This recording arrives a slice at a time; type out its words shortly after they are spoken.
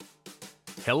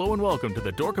Hello and welcome to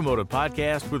the Dorkomotive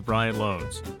Podcast with Brian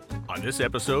Loans. On this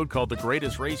episode, called The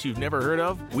Greatest Race You've Never Heard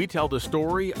Of, we tell the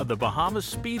story of the Bahamas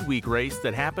Speed Week race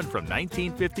that happened from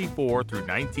 1954 through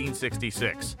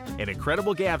 1966. An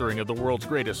incredible gathering of the world's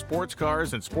greatest sports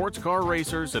cars and sports car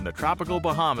racers in the tropical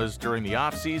Bahamas during the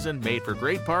off-season made for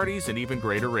great parties and even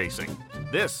greater racing.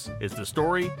 This is the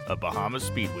story of Bahamas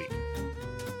Speed Week.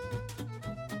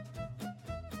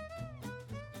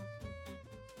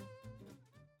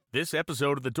 This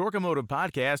episode of the Dorkomotive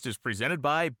Podcast is presented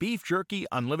by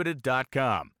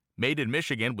BeefJerkyUnlimited.com. Made in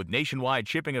Michigan with nationwide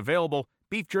shipping available,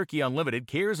 Beef Jerky Unlimited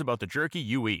cares about the jerky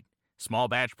you eat. Small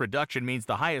batch production means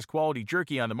the highest quality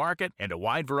jerky on the market and a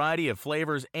wide variety of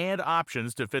flavors and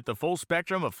options to fit the full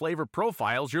spectrum of flavor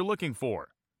profiles you're looking for.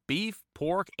 Beef,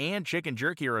 pork, and chicken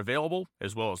jerky are available,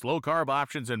 as well as low-carb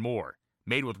options and more.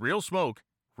 Made with real smoke,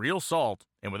 real salt,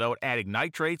 and without adding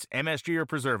nitrates, MSG, or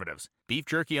preservatives.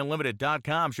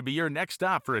 BeefJerkyUnlimited.com should be your next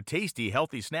stop for a tasty,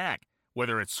 healthy snack.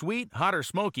 Whether it's sweet, hot, or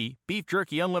smoky,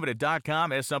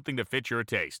 BeefJerkyUnlimited.com has something to fit your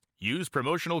taste. Use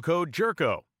promotional code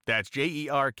JERKO, that's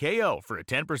JERKO, for a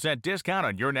 10% discount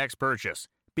on your next purchase.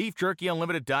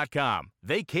 BeefJerkyUnlimited.com.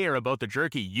 They care about the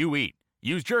jerky you eat.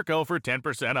 Use JERKO for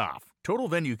 10% off. Total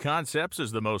Venue Concepts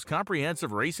is the most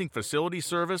comprehensive racing facility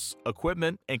service,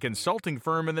 equipment, and consulting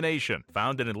firm in the nation.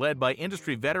 Founded and led by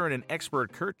industry veteran and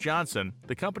expert Kurt Johnson,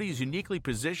 the company is uniquely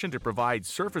positioned to provide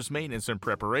surface maintenance and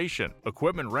preparation,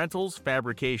 equipment rentals,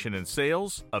 fabrication and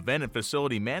sales, event and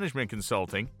facility management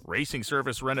consulting, racing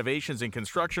service renovations and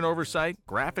construction oversight,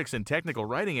 graphics and technical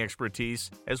writing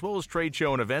expertise, as well as trade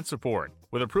show and event support.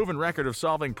 With a proven record of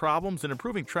solving problems and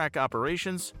improving track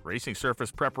operations, racing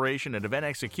surface preparation, and event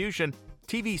execution,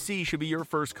 TVC should be your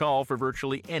first call for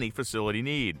virtually any facility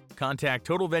need. Contact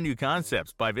Total Venue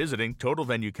Concepts by visiting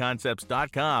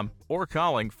TotalVenueConcepts.com or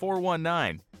calling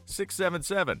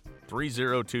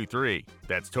 419-677-3023.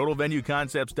 That's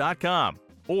TotalVenueConcepts.com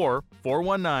or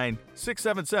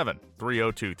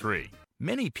 419-677-3023.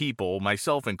 Many people,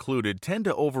 myself included, tend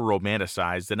to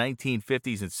over-romanticize the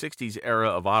 1950s and 60s era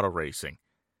of auto racing.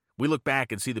 We look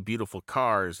back and see the beautiful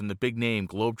cars and the big-name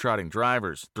globe-trotting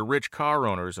drivers, the rich car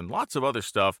owners, and lots of other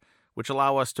stuff which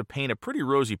allow us to paint a pretty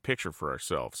rosy picture for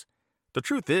ourselves. The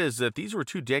truth is that these were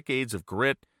 2 decades of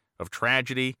grit, of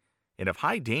tragedy, and of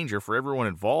high danger for everyone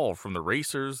involved, from the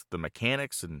racers, the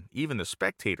mechanics, and even the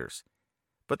spectators.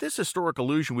 But this historic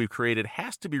illusion we've created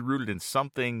has to be rooted in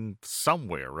something,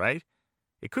 somewhere, right?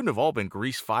 It couldn't have all been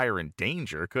grease, fire, and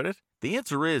danger, could it? The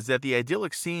answer is that the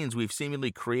idyllic scenes we've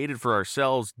seemingly created for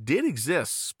ourselves did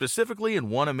exist, specifically in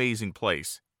one amazing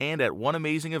place, and at one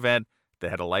amazing event that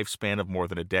had a lifespan of more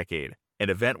than a decade. An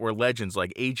event where legends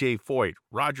like A.J. Foyt,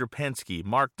 Roger Penske,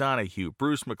 Mark Donohue,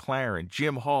 Bruce McLaren,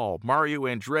 Jim Hall, Mario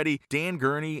Andretti, Dan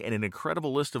Gurney, and an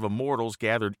incredible list of immortals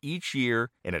gathered each year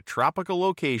in a tropical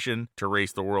location to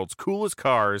race the world's coolest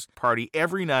cars, party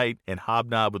every night, and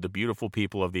hobnob with the beautiful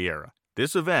people of the era.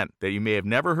 This event, that you may have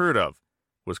never heard of,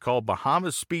 was called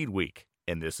Bahamas Speed Week,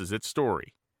 and this is its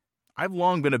story. I've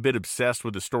long been a bit obsessed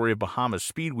with the story of Bahamas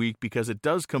Speed Week because it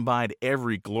does combine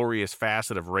every glorious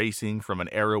facet of racing from an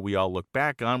era we all look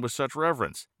back on with such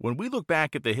reverence. When we look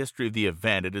back at the history of the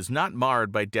event, it is not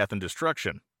marred by death and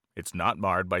destruction. It's not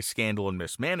marred by scandal and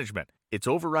mismanagement. Its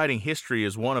overriding history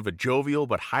is one of a jovial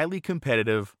but highly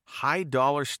competitive,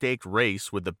 high-dollar staked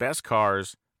race with the best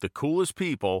cars, the coolest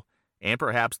people, and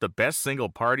perhaps the best single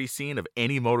party scene of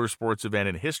any motorsports event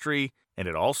in history, and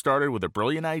it all started with a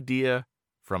brilliant idea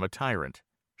from a tyrant.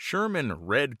 Sherman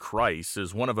 "Red Crise"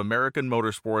 is one of American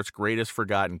motorsports' greatest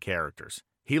forgotten characters.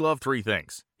 He loved 3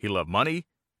 things. He loved money,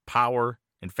 power,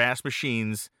 and fast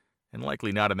machines, and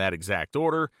likely not in that exact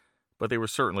order, but they were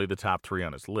certainly the top 3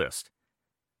 on his list.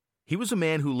 He was a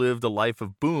man who lived a life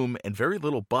of boom and very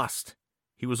little bust.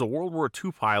 He was a World War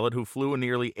II pilot who flew in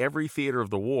nearly every theater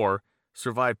of the war,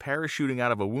 survived parachuting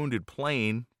out of a wounded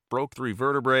plane, broke 3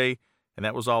 vertebrae, and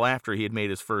that was all after he had made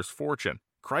his first fortune.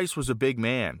 Christ was a big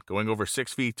man, going over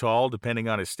 6 feet tall depending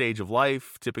on his stage of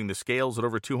life, tipping the scales at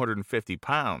over 250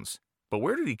 pounds. But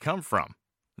where did he come from?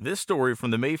 This story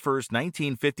from the May 1st,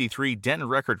 1953 Denton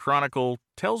Record Chronicle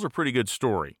tells a pretty good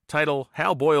story. Title,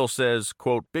 Hal Boyle Says,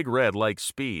 quote, "Big Red Likes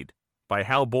Speed," by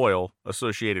Hal Boyle,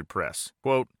 Associated Press.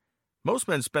 Quote, "Most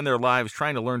men spend their lives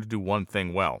trying to learn to do one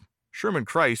thing well. Sherman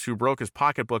Christ, who broke his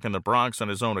pocketbook in the Bronx on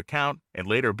his own account and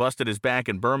later busted his back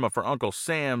in Burma for Uncle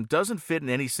Sam, doesn't fit in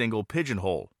any single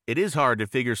pigeonhole. It is hard to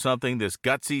figure something this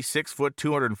gutsy 6-foot,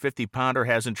 250-pounder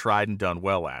hasn't tried and done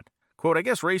well at. Quote, I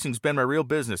guess racing's been my real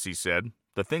business, he said.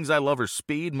 The things I love are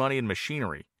speed, money, and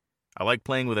machinery. I like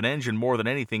playing with an engine more than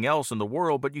anything else in the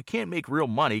world, but you can't make real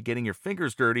money getting your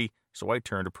fingers dirty, so I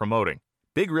turned to promoting.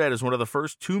 Big Red is one of the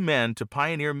first two men to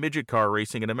pioneer midget car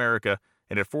racing in America,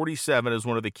 and at 47 is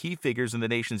one of the key figures in the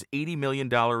nation's $80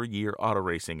 million a year auto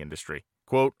racing industry.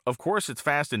 Quote, "Of course it's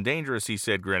fast and dangerous," he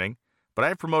said, grinning, "but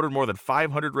I've promoted more than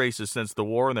 500 races since the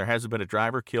war, and there hasn't been a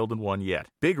driver killed in one yet."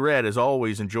 Big Red has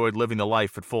always enjoyed living the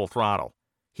life at full throttle.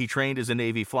 He trained as a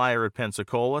Navy flyer at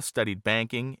Pensacola, studied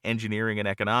banking, engineering, and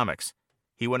economics.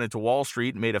 He went into Wall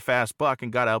Street and made a fast buck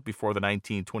and got out before the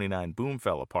 1929 boom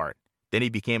fell apart. Then he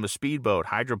became a speedboat,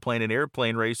 hydroplane, and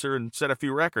airplane racer and set a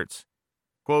few records.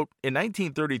 Quote, "In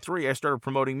 1933, I started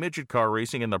promoting midget car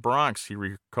racing in the Bronx," he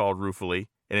recalled ruefully,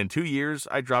 "and in 2 years,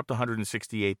 I dropped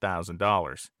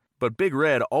 $168,000. But Big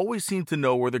Red always seemed to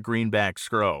know where the greenbacks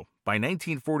grow. By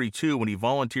 1942, when he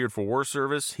volunteered for war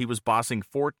service, he was bossing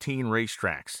 14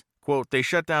 racetracks. Quote, "They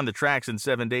shut down the tracks in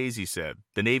 7 days," he said.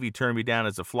 "The Navy turned me down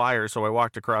as a flyer, so I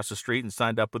walked across the street and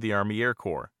signed up with the Army Air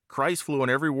Corps. Crise flew in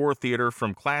every war theater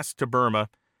from Class to Burma,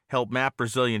 helped map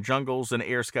Brazilian jungles, and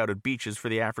air-scouted beaches for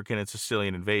the African and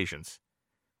Sicilian invasions.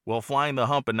 While flying the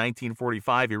hump in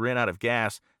 1945, he ran out of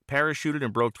gas, parachuted,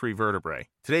 and broke 3 vertebrae.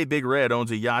 Today, Big Red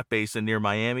owns a yacht basin near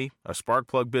Miami, a spark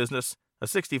plug business, a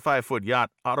 65-foot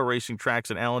yacht, auto racing tracks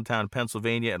in Allentown,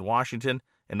 Pennsylvania, and Washington,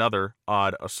 and other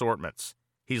odd assortments.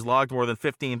 He's logged more than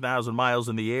 15,000 miles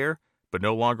in the air, but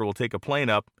no longer will take a plane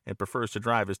up and prefers to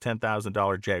drive his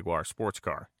 $10,000 Jaguar sports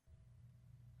car."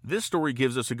 This story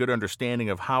gives us a good understanding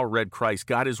of how Red Crise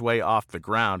got his way off the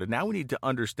ground, and now we need to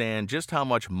understand just how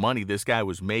much money this guy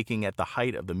was making at the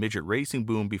height of the midget racing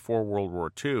boom before World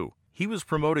War II. He was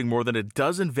promoting more than a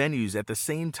dozen venues at the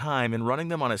same time and running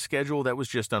them on a schedule that was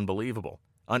just unbelievable.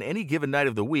 On any given night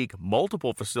of the week,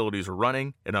 multiple facilities were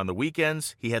running, and on the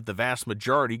weekends, he had the vast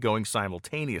majority going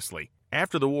simultaneously.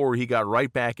 After the war, he got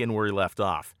right back in where he left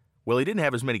off. Well, he didn't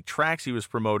have as many tracks he was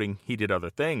promoting, he did other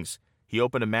things. He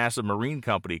opened a massive marine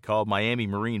company called Miami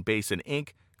Marine Basin, Inc.,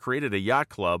 created a yacht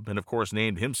club, and of course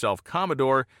named himself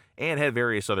Commodore, and had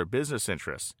various other business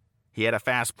interests. He had a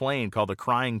fast plane called the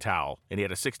Crying Towel, and he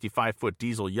had a 65-foot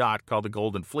diesel yacht called the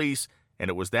Golden Fleece, and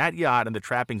it was that yacht and the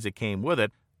trappings that came with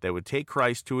it that would take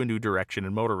Crise to a new direction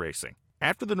in motor racing.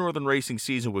 After the Northern racing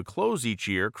season would close each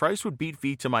year, Crise would beat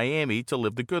feet to Miami to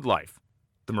live the good life.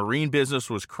 The marine business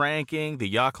was cranking, the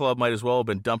yacht club might as well have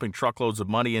been dumping truckloads of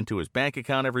money into his bank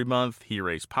account every month, he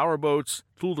raced powerboats,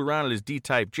 fooled around in his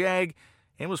D-type Jag,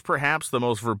 and was perhaps the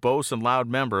most verbose and loud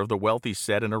member of the wealthy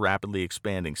set in a rapidly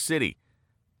expanding city.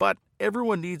 But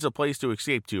everyone needs a place to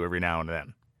escape to every now and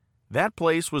then. That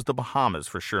place was the Bahamas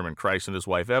for Sherman Crise and his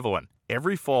wife Evelyn.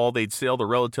 Every fall, they'd sail the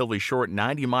relatively short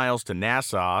 90 miles to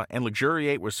Nassau and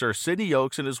luxuriate with Sir Sidney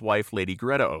Oakes and his wife, Lady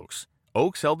Greta Oakes.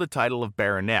 Oakes held the title of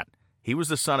Baronet. He was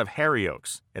the son of Harry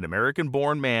Oakes, an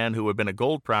American-born man who had been a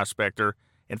gold prospector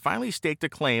and finally staked a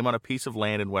claim on a piece of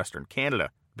land in western Canada.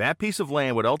 That piece of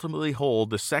land would ultimately hold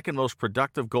the second most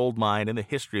productive gold mine in the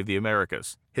history of the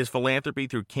Americas. His philanthropy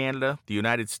through Canada, the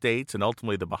United States, and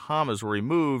ultimately the Bahamas where he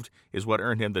moved is what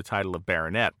earned him the title of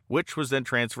Baronet, which was then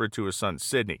transferred to his son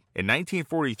Sidney. In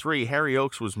 1943, Harry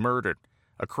Oakes was murdered.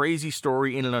 A crazy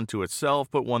story in and unto itself,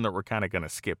 but one that we're kind of going to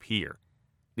skip here.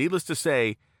 Needless to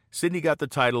say, Sidney got the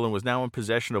title and was now in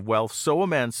possession of wealth so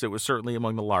immense it was certainly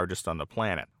among the largest on the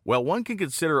planet. While one can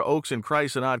consider Oakes and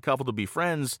Crise an odd couple to be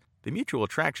friends, the mutual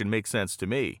attraction makes sense to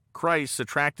me. Crise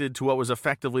attracted to what was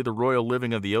effectively the royal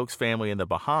living of the Oakes family in the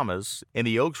Bahamas, and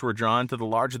the Oakes were drawn to the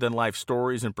larger-than-life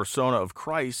stories and persona of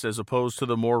Crise as opposed to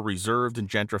the more reserved and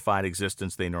gentrified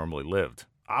existence they normally lived.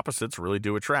 Opposites really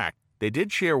do attract. They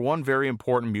did share one very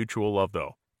important mutual love,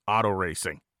 though: auto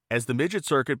racing. As the midget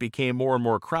circuit became more and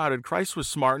more crowded, Crise was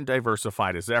smart and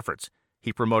diversified his efforts.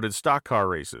 He promoted stock car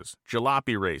races,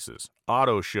 jalopy races,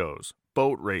 auto shows,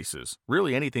 boat races,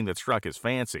 really anything that struck his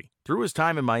fancy. Through his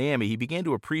time in Miami, he began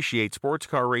to appreciate sports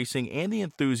car racing and the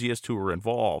enthusiasts who were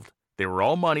involved. They were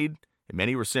all moneyed, and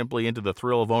many were simply into the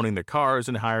thrill of owning the cars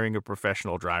and hiring a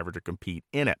professional driver to compete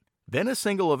in it. Then a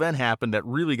single event happened that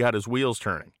really got his wheels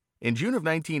turning. In June of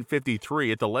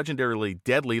 1953, at the legendarily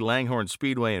deadly Langhorne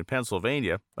Speedway in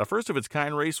Pennsylvania, a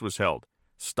first-of-its-kind race was held.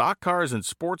 Stock cars and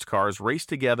sports cars raced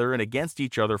together and against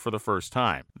each other for the first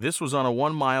time. This was on a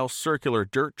 1-mile circular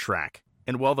dirt track.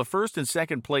 And while the first and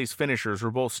second place finishers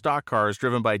were both stock cars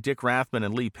driven by Dick Rathman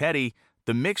and Lee Petty,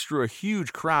 the mix drew a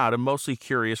huge crowd of mostly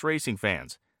curious racing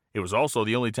fans. It was also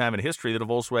the only time in history that a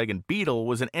Volkswagen Beetle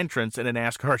was an entrant in a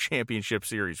NASCAR Championship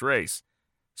Series race.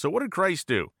 So what did Crise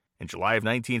do? In July of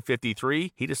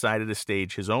 1953, he decided to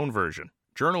stage his own version.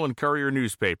 Journal and Courier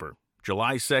newspaper,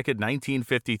 July 2nd,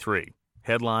 1953.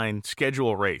 Headline,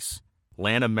 Schedule Race.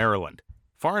 Lanham, Maryland.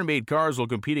 Foreign-made cars will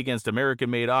compete against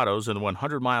American-made autos in the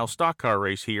 100-mile stock car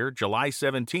race here, July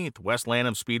 17th, West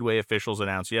Lanham Speedway officials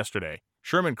announced yesterday.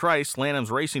 Sherman Kreis,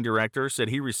 Lanham's racing director, said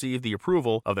he received the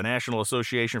approval of the National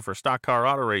Association for Stock Car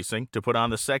Auto Racing to put on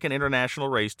the second international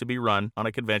race to be run on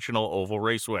a conventional oval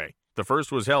raceway. The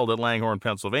first was held at Langhorne,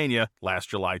 Pennsylvania, last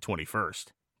July 21st.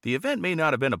 The event may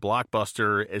not have been a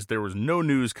blockbuster, as there was no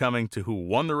news coming to who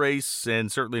won the race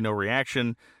and certainly no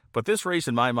reaction, but this race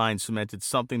in my mind cemented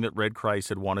something that Red Crise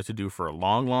had wanted to do for a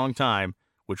long, long time,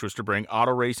 which was to bring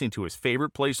auto racing to his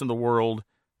favorite place in the world,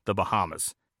 the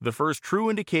Bahamas. The first true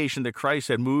indication that Crise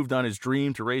had moved on his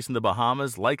dream to race in the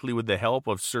Bahamas, likely with the help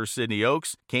of Sir Sidney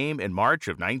Oakes, came in March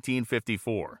of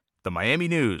 1954. The Miami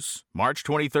News, March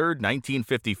 23,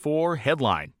 1954,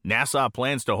 headline, Nassau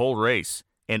plans to hold race.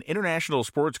 An international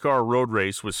sports car road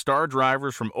race with star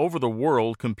drivers from over the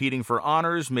world competing for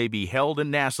honors may be held in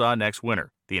Nassau next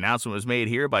winter. The announcement was made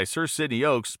here by Sir Sidney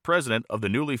Oakes, president of the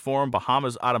newly formed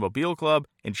Bahamas Automobile Club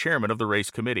and chairman of the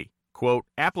race committee. Quote,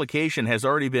 application has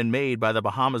already been made by the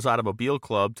Bahamas Automobile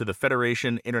Club to the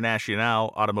Fédération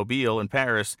Internationale Automobile in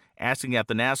Paris, asking that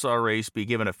the Nassau race be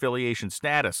given affiliation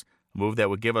status, a move that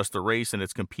would give us the race and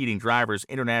its competing drivers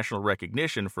international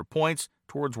recognition for points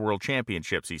towards world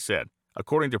championships, he said.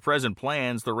 According to present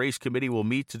plans, the race committee will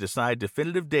meet to decide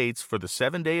definitive dates for the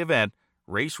 7-day event.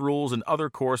 Race rules and other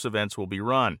course events will be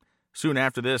run. Soon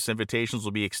after this, invitations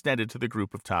will be extended to the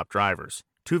group of top drivers.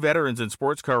 2 veterans in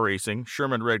sports car racing,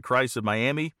 Sherman Red Crise of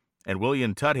Miami and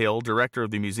William Tuthill, director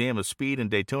of the Museum of Speed in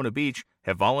Daytona Beach,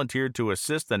 have volunteered to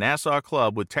assist the Nassau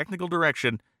Club with technical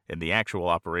direction in the actual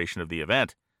operation of the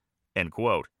event. End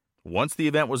quote. Once the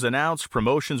event was announced,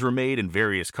 promotions were made in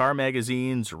various car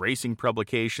magazines, racing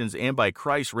publications, and by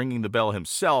Crise ringing the bell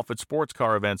himself at sports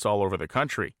car events all over the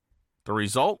country. The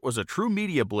result was a true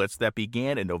media blitz that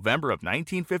began in November of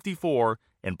 1954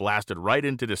 and blasted right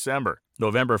into December.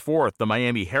 November 4th, the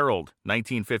Miami Herald,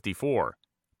 1954.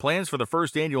 Plans for the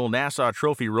first annual Nassau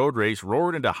Trophy Road Race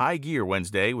roared into high gear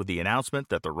Wednesday with the announcement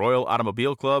that the Royal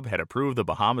Automobile Club had approved the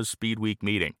Bahamas Speed Week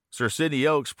meeting. Sir Sidney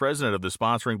Oakes, president of the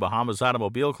sponsoring Bahamas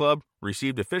Automobile Club,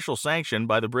 received official sanction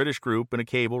by the British group in a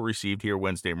cable received here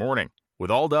Wednesday morning. With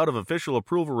all doubt of official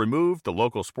approval removed, the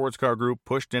local sports car group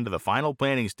pushed into the final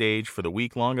planning stage for the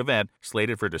week-long event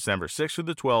slated for December 6th through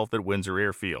the 12th at Windsor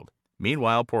Airfield.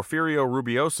 Meanwhile, Porfirio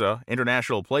Rubiosa,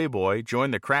 international playboy,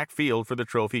 joined the crack field for the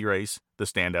trophy race, the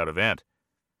standout event.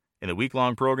 In the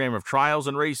week-long program of trials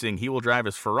and racing, he will drive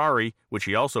his Ferrari, which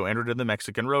he also entered in the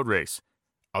Mexican road race.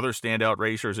 Other standout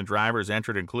racers and drivers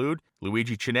entered include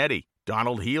Luigi Chinetti,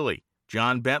 Donald Healy,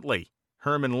 John Bentley,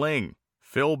 Herman Ling,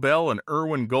 Phil Bell, and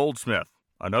Erwin Goldsmith.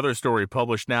 Another story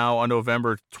published now on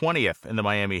November 20th in the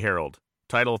Miami Herald.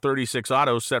 Title 36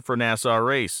 autos set for Nassau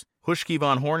race. Huschke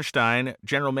von Hornstein,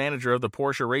 general manager of the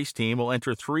Porsche race team, will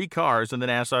enter 3 cars in the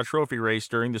Nassau Trophy race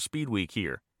during the Speed Week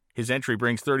here. His entry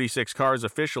brings 36 cars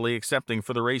officially accepting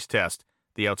for the race test,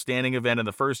 the outstanding event in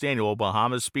the first annual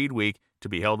Bahamas Speed Week to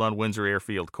be held on Windsor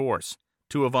Airfield course.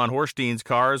 2 of von Horstein's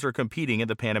cars are competing in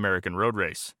the Pan American Road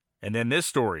Race. And then this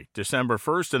story, December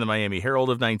 1st in the Miami Herald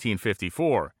of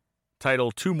 1954.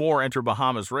 Title 2 more enter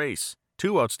Bahamas race.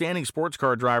 2 outstanding sports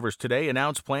car drivers today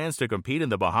announced plans to compete in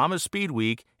the Bahamas Speed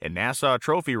Week and Nassau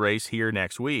Trophy race here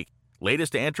next week.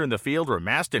 Latest to enter in the field were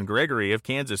Masten Gregory of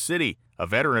Kansas City, a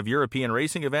veteran of European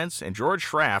racing events, and George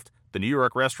Schraft, the New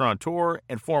York restaurateur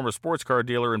and former sports car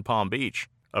dealer in Palm Beach.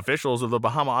 Officials of the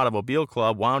Bahama Automobile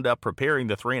Club wound up preparing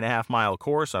the 3.5-mile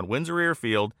course on Windsor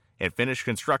Airfield and finished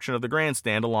construction of the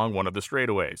grandstand along one of the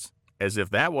straightaways. As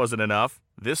if that wasn't enough,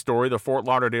 this story, the Fort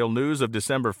Lauderdale News of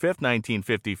December 5,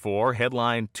 1954,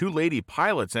 headline, 2 lady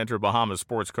pilots enter Bahamas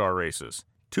sports car races.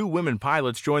 2 women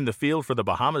pilots joined the field for the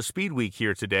Bahamas Speed Week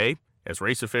here today, as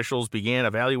race officials began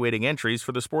evaluating entries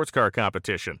for the sports car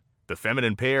competition. The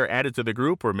feminine pair added to the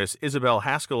group were Miss Isabel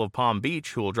Haskell of Palm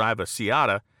Beach, who will drive a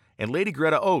Seata, and Lady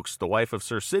Greta Oakes, the wife of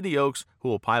Sir Sidney Oakes, who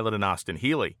will pilot an Austin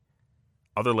Healey.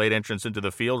 Other late entrants into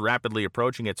the field, rapidly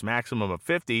approaching its maximum of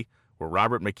 50, were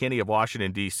Robert McKinney of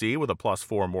Washington, D.C. with a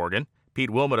 +4 Morgan, Pete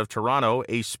Wilmot of Toronto,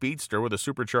 a speedster with a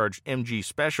supercharged MG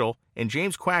Special, and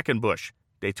James Quackenbush,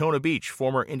 Daytona Beach,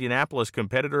 former Indianapolis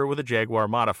competitor with a Jaguar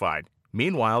Modified.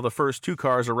 Meanwhile, the first 2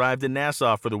 cars arrived in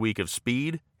Nassau for the week of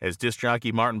speed, as disc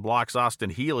jockey Martin Block's Austin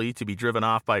Healey to be driven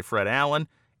off by Fred Allen,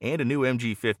 and a new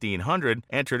MG 1500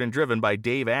 entered and driven by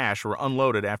Dave Ash were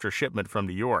unloaded after shipment from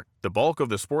New York. The bulk of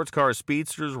the sports car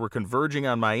speedsters were converging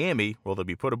on Miami, where they'll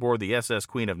be put aboard the SS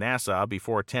Queen of Nassau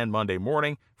before 10 Monday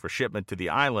morning for shipment to the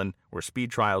island, where speed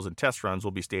trials and test runs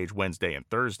will be staged Wednesday and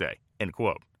Thursday. End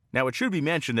quote. Now, it should be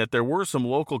mentioned that there were some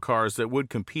local cars that would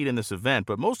compete in this event,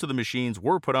 but most of the machines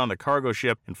were put on the cargo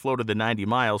ship and floated the 90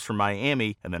 miles from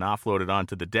Miami and then offloaded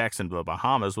onto the decks into the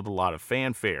Bahamas with a lot of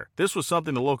fanfare. This was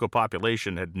something the local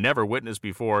population had never witnessed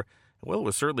before, Well, it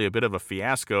was certainly a bit of a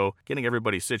fiasco, getting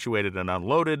everybody situated and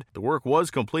unloaded. The work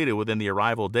was completed within the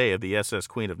arrival day of the SS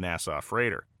Queen of Nassau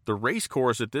freighter. The race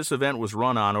course that this event was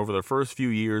run on over the first few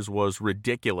years was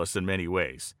ridiculous in many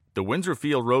ways. The Windsor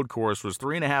Field road course was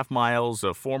 3.5 miles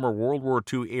of former World War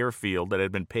II airfield that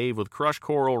had been paved with crushed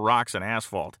coral, rocks, and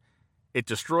asphalt. It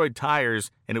destroyed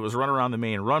tires, and it was run around the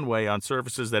main runway on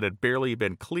surfaces that had barely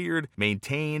been cleared,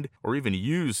 maintained, or even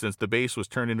used since the base was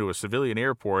turned into a civilian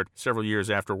airport several years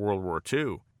after World War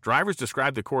II. Drivers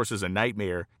described the course as a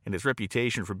nightmare, and its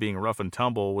reputation for being rough and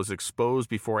tumble was exposed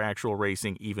before actual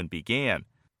racing even began.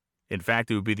 In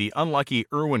fact, it would be the unlucky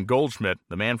Erwin Goldschmidt,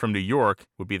 the man from New York,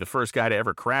 would be the first guy to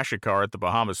ever crash a car at the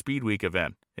Bahamas Speed Week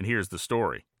event. And here's the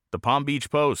story. The Palm Beach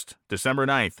Post, December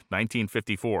 9th,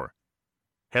 1954.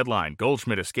 Headline,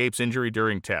 Goldschmidt escapes injury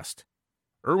during test.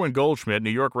 Erwin Goldschmidt, New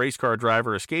York race car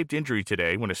driver, escaped injury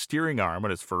today when a steering arm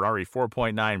on his Ferrari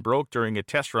 4.9 broke during a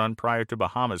test run prior to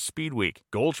Bahamas Speed Week.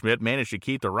 Goldschmidt managed to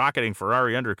keep the rocketing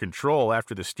Ferrari under control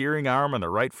after the steering arm on the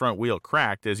right front wheel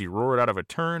cracked as he roared out of a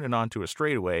turn and onto a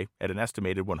straightaway at an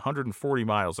estimated 140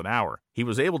 miles an hour. He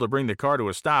was able to bring the car to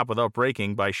a stop without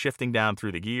braking by shifting down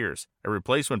through the gears. A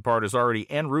replacement part is already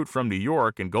en route from New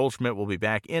York, and Goldschmidt will be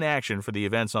back in action for the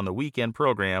events on the weekend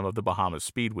program of the Bahamas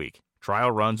Speed Week.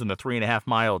 Trial runs in the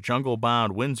 3.5-mile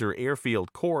jungle-bound Windsor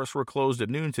Airfield course were closed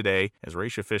at noon today as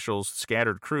race officials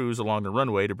scattered crews along the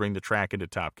runway to bring the track into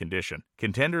top condition.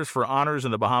 Contenders for honors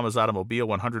in the Bahamas Automobile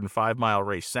 105-mile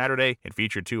race Saturday and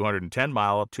featured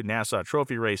 210-mile to Nassau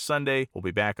Trophy race Sunday will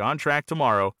be back on track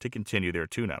tomorrow to continue their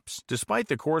tune-ups. Despite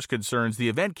the course concerns, the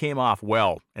event came off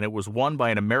well, and it was won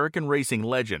by an American racing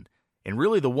legend, and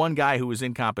really the one guy who was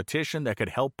in competition that could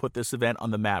help put this event on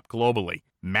the map globally,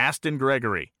 Masten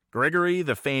Gregory. Gregory,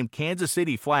 the famed Kansas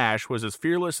City Flash, was as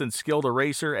fearless and skilled a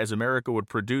racer as America would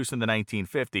produce in the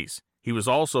 1950s. He was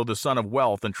also the son of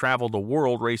wealth and traveled the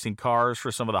world racing cars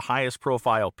for some of the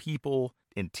highest-profile people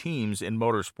and teams in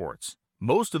motorsports.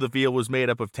 Most of the field was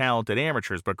made up of talented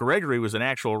amateurs, but Gregory was an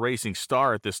actual racing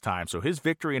star at this time, so his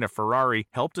victory in a Ferrari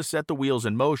helped to set the wheels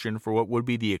in motion for what would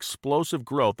be the explosive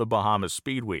growth of Bahamas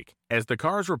Speed Week. As the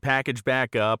cars were packaged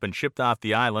back up and shipped off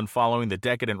the island following the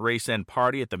decadent race-end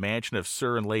party at the mansion of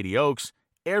Sir and Lady Oaks,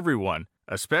 everyone,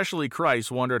 especially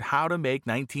Crise, wondered how to make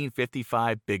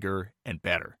 1955 bigger and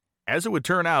better. As it would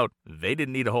turn out, they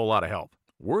didn't need a whole lot of help.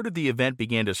 Word of the event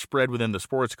began to spread within the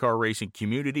sports car racing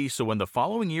community, so when the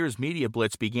following year's media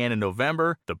blitz began in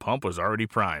November, the pump was already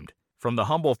primed. From the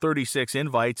humble 36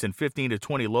 invites and 15 to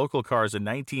 20 local cars in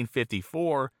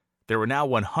 1954, there were now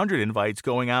 100 invites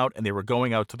going out, and they were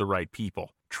going out to the right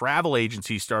people. Travel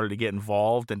agencies started to get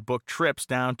involved and book trips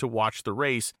down to watch the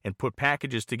race and put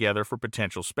packages together for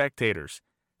potential spectators.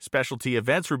 Specialty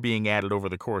events were being added over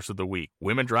the course of the week.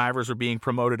 Women drivers were being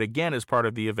promoted again as part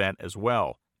of the event as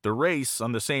well. The race,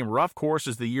 on the same rough course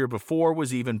as the year before,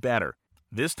 was even better,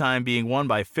 this time being won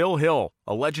by Phil Hill,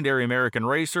 a legendary American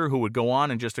racer who would go on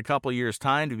in just a couple years'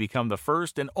 time to become the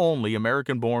first and only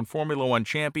American-born Formula One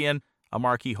champion, a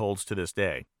mark he holds to this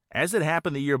day. As it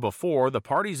happened the year before, the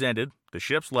parties ended, the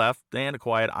ships left, and a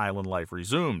quiet island life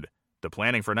resumed. The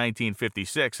planning for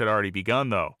 1956 had already begun,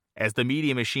 though. As the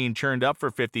media machine churned up for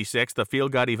 56, the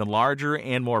field got even larger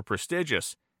and more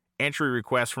prestigious. Entry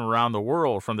requests from around the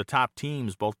world from the top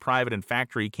teams, both private and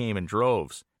factory, came in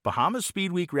droves. Bahamas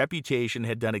Speed Week reputation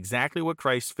had done exactly what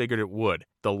Christ figured it would.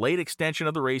 The late extension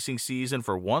of the racing season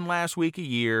for one last week a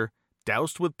year,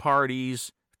 doused with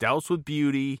parties, doused with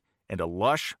beauty, and a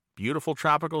lush, beautiful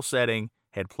tropical setting,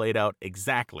 had played out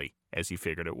exactly as he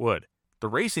figured it would. The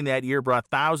racing that year brought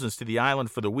thousands to the island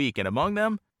for the week, and among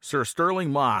them, Sir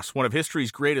Stirling Moss, one of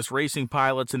history's greatest racing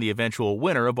pilots and the eventual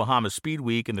winner of Bahamas Speed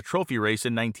Week and the trophy race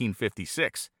in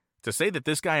 1956. To say that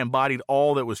this guy embodied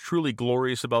all that was truly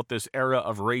glorious about this era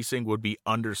of racing would be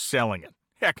underselling it.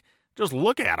 Heck, just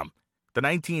look at him. The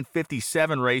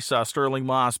 1957 race saw Stirling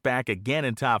Moss back again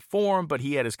in top form, but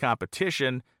he had his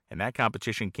competition, and that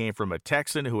competition came from a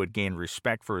Texan who had gained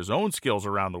respect for his own skills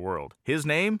around the world. His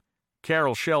name?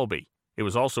 Carrol Shelby. It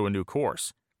was also a new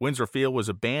course. Windsor Field was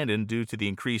abandoned due to the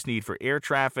increased need for air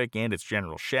traffic and its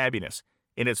general shabbiness.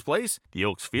 In its place, the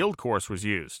Oaks Field course was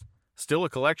used. Still a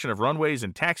collection of runways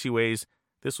and taxiways,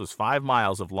 this was 5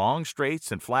 miles of long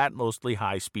straights and flat, mostly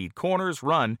high-speed corners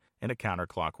run in a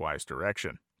counterclockwise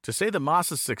direction. To say that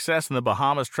Moss's success in the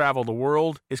Bahamas traveled the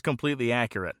world is completely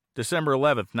accurate. December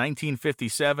 11th,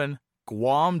 1957,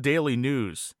 Guam Daily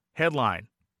News. Headline: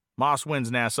 Moss wins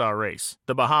Nassau race.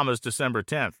 The Bahamas, December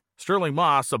 10th. Stirling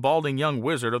Moss, a balding young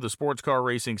wizard of the sports car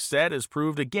racing set, has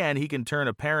proved again he can turn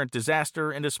apparent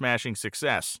disaster into smashing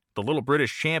success. The little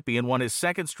British champion won his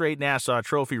second straight Nassau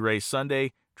Trophy race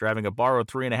Sunday, driving a borrowed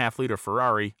 3.5-liter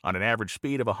Ferrari on an average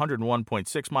speed of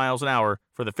 101.6 miles an hour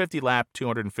for the 50-lap,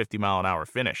 250-mile-an-hour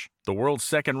finish. The world's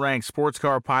second-ranked sports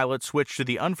car pilot switched to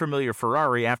the unfamiliar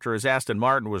Ferrari after his Aston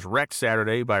Martin was wrecked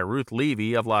Saturday by Ruth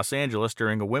Levy of Los Angeles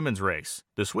during a women's race.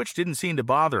 The switch didn't seem to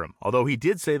bother him, although he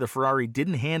did say the Ferrari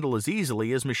didn't handle as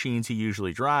easily as machines he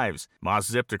usually drives. Moss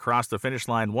zipped across the finish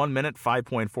line 1 minute,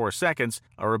 5.4 seconds,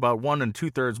 or about 1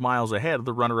 2/3 miles ahead of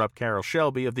the runner-up Carrol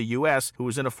Shelby of the U.S., who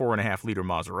was in a 4.5-liter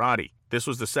Maserati. This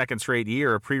was the second straight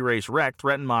year a pre-race wreck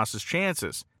threatened Moss's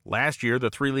chances. Last year,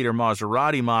 the 3-liter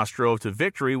Maserati Moss drove to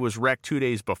victory was wrecked 2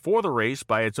 days before the race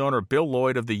by its owner Bill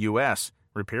Lloyd of the U.S.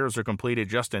 Repairs are completed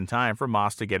just in time for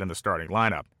Moss to get in the starting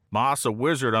lineup. Moss, a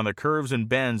wizard on the curves and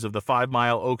bends of the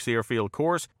 5-mile Oaks Airfield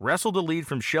course, wrestled the lead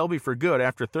from Shelby for good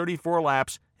after 34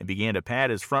 laps and began to pad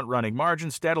his front-running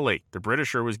margin steadily. The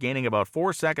Britisher was gaining about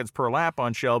 4 seconds per lap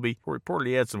on Shelby, who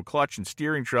reportedly had some clutch and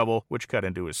steering trouble, which cut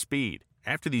into his speed.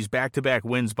 After these back-to-back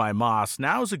wins by Moss,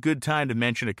 now is a good time to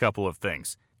mention a couple of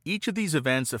things. Each of these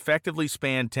events effectively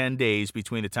spanned 10 days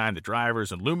between the time the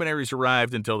drivers and luminaries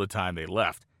arrived until the time they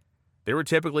left. There were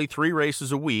typically 3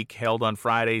 races a week, held on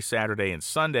Friday, Saturday, and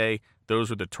Sunday.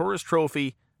 Those were the Tourist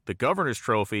Trophy, the Governor's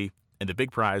Trophy, and the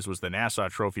big prize was the Nassau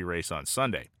Trophy race on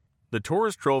Sunday. The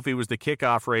Tourist Trophy was the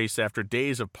kickoff race after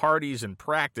days of parties and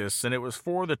practice, and it was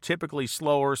for the typically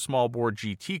slower small-bore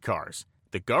GT cars.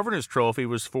 The Governor's Trophy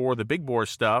was for the big bore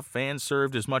stuff and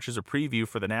served as much as a preview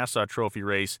for the Nassau Trophy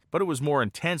race, but it was more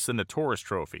intense than the Tourist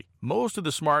Trophy. Most of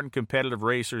the smart and competitive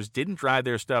racers didn't drive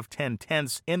their stuff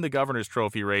 10/10ths in the Governor's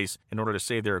Trophy race in order to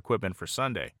save their equipment for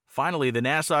Sunday. Finally, the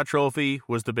Nassau Trophy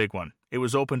was the big one. It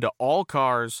was open to all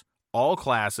cars, all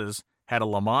classes, had a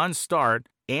Le Mans start,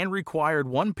 and required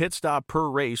 1 pit stop per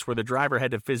race where the driver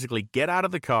had to physically get out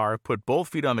of the car, put both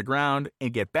feet on the ground,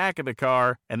 and get back in the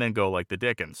car, and then go like the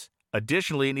Dickens.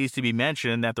 Additionally, it needs to be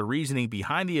mentioned that the reasoning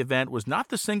behind the event was not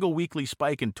the single weekly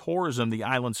spike in tourism the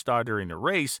island saw during the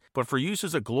race, but for use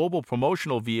as a global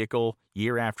promotional vehicle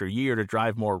year after year to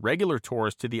drive more regular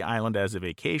tourists to the island as a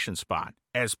vacation spot.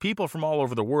 As people from all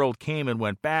over the world came and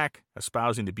went back,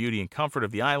 espousing the beauty and comfort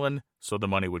of the island, so the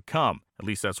money would come. At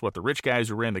least that's what the rich guys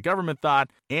who ran the government thought,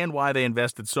 and why they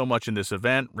invested so much in this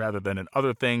event rather than in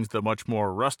other things the much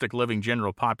more rustic living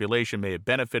general population may have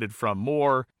benefited from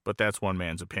more, but that's one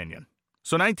man's opinion.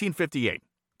 So 1958.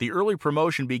 The early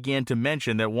promotion began to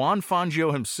mention that Juan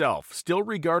Fangio himself, still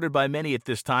regarded by many at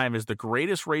this time as the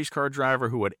greatest race car driver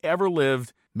who had ever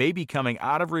lived, may be coming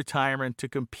out of retirement to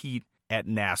compete at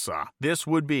Nassau. This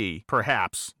would be,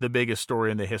 perhaps, the biggest story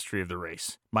in the history of the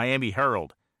race. Miami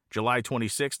Herald, July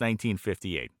 26,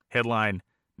 1958. Headline,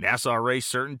 Nassau race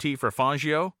certainty for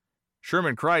Fangio?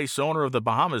 Sherman Kreis, owner of the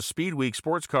Bahamas Speed Week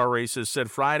sports car races,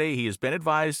 said Friday he has been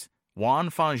advised Juan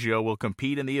Fangio will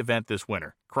compete in the event this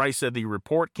winter. Kreis said the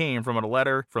report came from a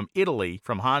letter from Italy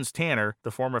from Hans Tanner,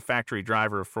 the former factory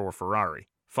driver for Ferrari.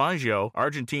 Fangio,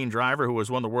 Argentine driver who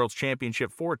has won the World's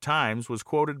Championship 4 times, was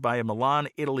quoted by a Milan,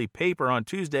 Italy paper on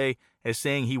Tuesday as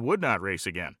saying he would not race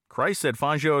again. Kreis said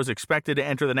Fangio is expected to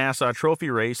enter the Nassau Trophy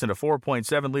race in a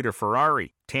 4.7-liter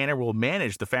Ferrari. Tanner will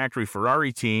manage the factory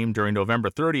Ferrari team during November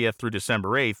 30th through December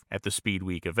 8th at the Speed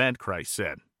Week event, Kreis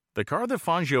said. The car that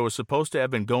Fangio was supposed to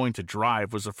have been going to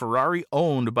drive was a Ferrari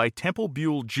owned by Temple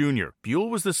Buell Jr. Buell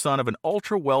was the son of an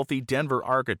ultra-wealthy Denver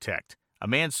architect, a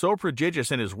man so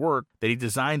prodigious in his work that he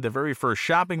designed the very first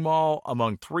shopping mall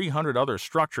among 300 other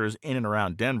structures in and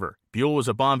around Denver. Buell was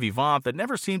a bon vivant that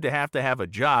never seemed to have a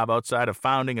job outside of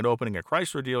founding and opening a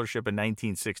Chrysler dealership in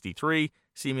 1963,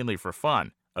 seemingly for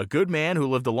fun. A good man who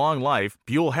lived a long life,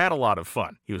 Buell had a lot of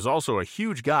fun. He was also a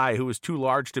huge guy who was too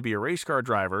large to be a race car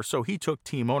driver, so he took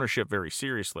team ownership very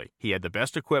seriously. He had the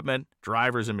best equipment,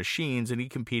 drivers, and machines, and he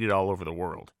competed all over the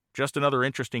world. Just another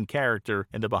interesting character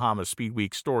in the Bahamas Speed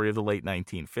Week story of the late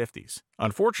 1950s.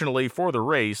 Unfortunately for the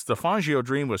race, the Fangio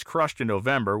dream was crushed in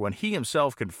November when he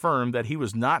himself confirmed that he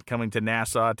was not coming to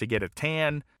Nassau to get a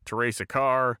tan, to race a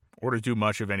car, or to do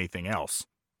much of anything else.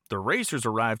 The racers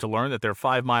arrived to learn that their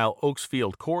 5-mile Oaks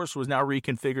Field course was now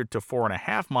reconfigured to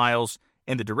 4.5 miles,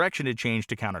 and the direction had changed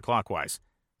to counterclockwise.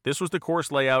 This was the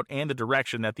course layout and the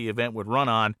direction that the event would run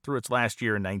on through its last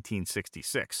year in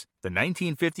 1966. The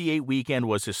 1958 weekend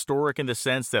was historic in the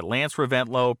sense that Lance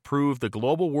Reventlow proved the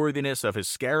global worthiness of his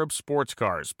Scarab sports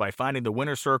cars by finding the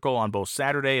winner's circle on both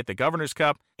Saturday at the Governor's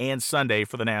Cup and Sunday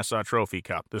for the Nassau Trophy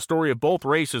Cup. The story of both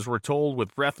races were told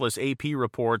with breathless AP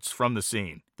reports from the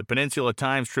scene. The Peninsula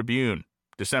Times-Tribune,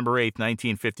 December 8,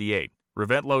 1958.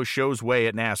 Reventlow shows way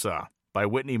at Nassau, by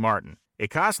Whitney Martin. It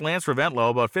cost Lance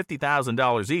Reventlow about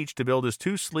 $50,000 each to build his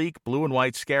 2 sleek blue and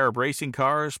white Scarab racing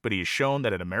cars, but he has shown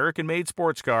that an American-made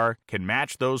sports car can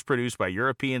match those produced by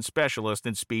European specialists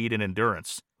in speed and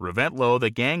endurance. Reventlow,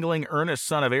 the gangling, earnest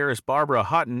son of heiress Barbara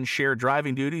Hutton, shared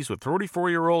driving duties with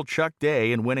 34-year-old Chuck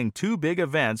Day in winning 2 big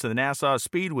events in the Nassau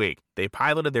Speed Week. They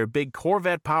piloted their big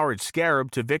Corvette-powered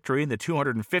Scarab to victory in the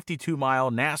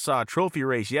 252-mile Nassau Trophy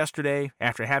race yesterday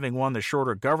after having won the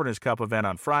shorter Governor's Cup event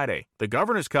on Friday. The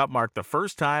Governor's Cup marked the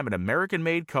first time an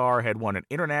American-made car had won an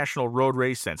international road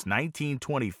race since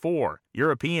 1924.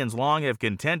 Europeans long have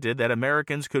contended that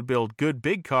Americans could build good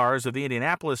big cars of the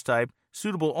Indianapolis type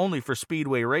suitable only for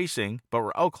speedway racing, but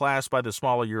were outclassed by the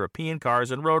smaller European cars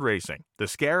in road racing. The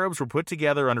Scarabs were put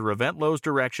together under Reventlow's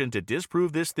direction to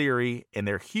disprove this theory, and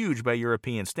they're huge by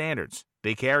European standards.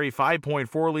 They carry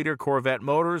 5.4-liter Corvette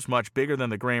motors, much bigger than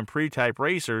the Grand Prix-type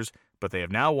racers, but they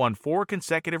have now won 4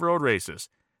 consecutive road races: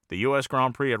 the U.S.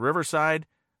 Grand Prix at Riverside,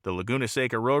 the Laguna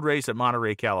Seca Road Race at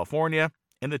Monterey, California,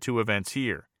 and the 2 events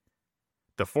here.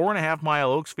 The 4.5-mile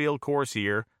Oaksfield course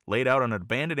here, laid out on an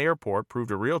abandoned airport,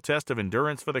 proved a real test of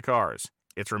endurance for the cars.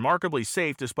 It's remarkably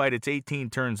safe despite its 18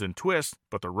 turns and twists,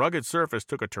 but the rugged surface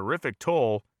took a terrific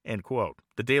toll, end quote.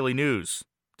 The Daily News,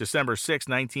 December 6,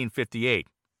 1958.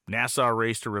 Nassau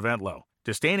race to Reventlow.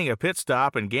 Disdaining a pit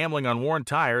stop and gambling on worn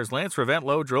tires, Lance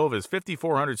Reventlow drove his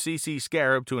 5,400cc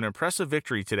Scarab to an impressive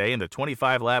victory today in the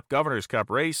 25-lap Governor's Cup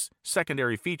race,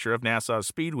 secondary feature of Nassau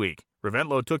Speed Week.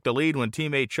 Reventlow took the lead when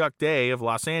teammate Chuck Day of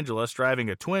Los Angeles, driving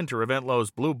a twin to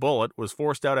Reventlow's Blue Bullet, was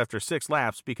forced out after 6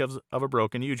 laps because of a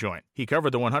broken U-joint. He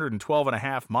covered the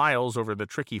 112.5 miles over the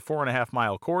tricky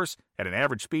 4.5-mile course at an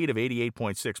average speed of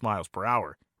 88.6 miles per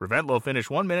hour. Reventlow finished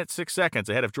 1 minute 6 seconds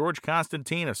ahead of George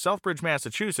Constantine of Southbridge,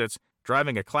 Massachusetts,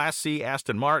 driving a Class C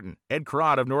Aston Martin. Ed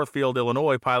Crott of Northfield,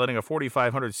 Illinois, piloting a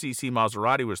 4,500cc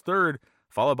Maserati, was third,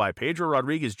 followed by Pedro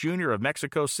Rodriguez Jr. of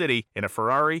Mexico City in a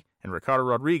Ferrari, and Ricardo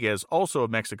Rodriguez, also of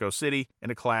Mexico City,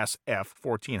 in a Class F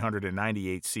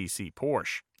 1,498cc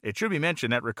Porsche. It should be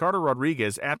mentioned that Ricardo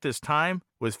Rodriguez, at this time,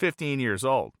 was 15 years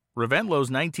old.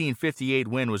 Reventlow's 1958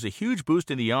 win was a huge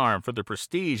boost in the arm for the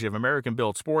prestige of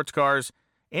American-built sports cars,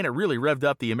 and it really revved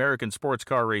up the American sports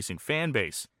car racing fan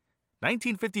base.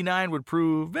 1959 would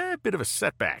prove a bit of a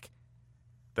setback.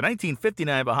 The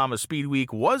 1959 Bahamas Speed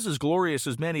Week was as glorious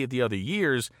as many of the other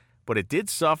years, but it did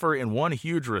suffer in one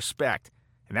huge respect,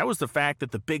 and that was the fact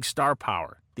that the big star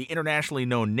power, the internationally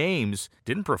known names,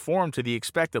 didn't perform to the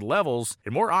expected levels,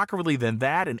 and more awkwardly than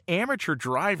that, an amateur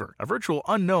driver, a virtual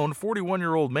unknown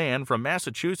 41-year-old man from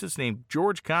Massachusetts named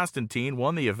George Constantine,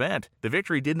 won the event. The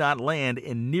victory did not land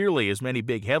in nearly as many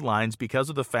big headlines because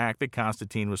of the fact that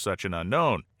Constantine was such an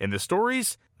unknown. And the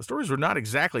stories were not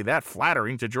exactly that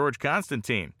flattering to George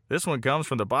Constantine. This one comes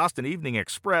from the Boston Evening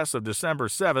Express of December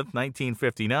 7,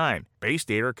 1959. Base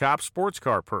Dater Cop Sports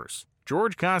Car Purse.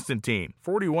 George Constantine,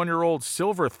 41-year-old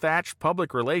silver-thatched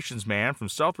public relations man from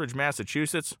Southbridge,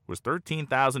 Massachusetts, was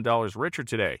 $13,000 richer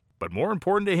today. But more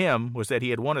important to him was that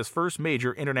he had won his first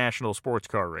major international sports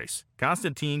car race.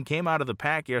 Constantine came out of the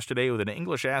pack yesterday with an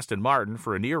English Aston Martin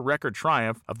for a near-record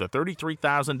triumph of the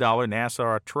 $33,000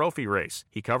 Nassau Trophy race.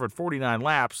 He covered 49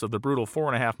 laps of the brutal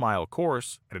 4.5-mile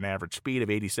course at an average speed of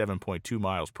 87.2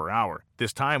 miles per hour.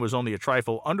 This time was only a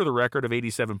trifle under the record of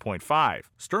 87.5.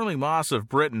 Stirling Moss of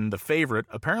Britain, the favorite,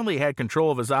 apparently had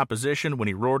control of his opposition when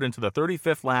he roared into the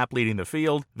 35th lap leading the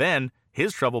field. Then,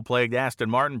 his trouble-plagued Aston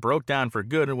Martin broke down for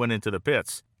good and went into the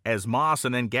pits. As Moss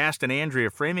and then Gaston Andrea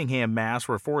of Framingham, Mass.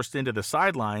 were forced into the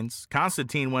sidelines,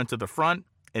 Constantine went to the front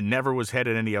and never was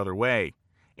headed any other way.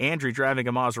 Andrea, driving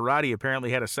a Maserati,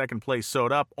 apparently had a second place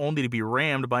sewed up, only to be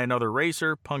rammed by another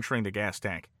racer, puncturing the gas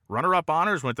tank. Runner-up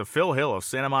honors went to Phil Hill of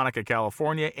Santa Monica,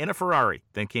 California, in a Ferrari.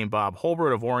 Then came Bob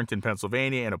Holbert of Warrenton,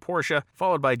 Pennsylvania, in a Porsche,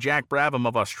 followed by Jack Brabham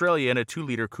of Australia in a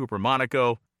 2-liter Cooper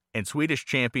Monaco, and Swedish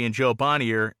champion Joe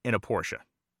Bonnier in a Porsche.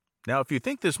 Now, if you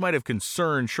think this might have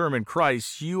concerned Sherman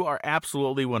Kreis, you are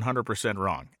absolutely 100%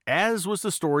 wrong. As was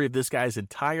the story of this guy's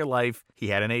entire life, he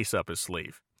had an ace up his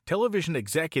sleeve. Television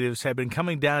executives had been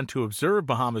coming down to observe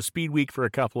Bahamas Speed Week for a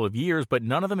couple of years, but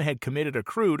none of them had committed a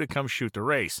crew to come shoot the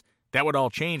race. That would all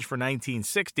change for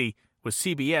 1960, with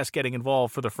CBS getting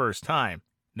involved for the first time.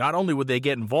 Not only would they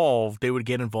get involved, they would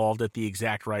get involved at the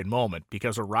exact right moment,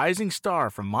 because a rising star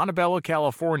from Montebello,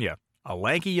 California, a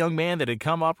lanky young man that had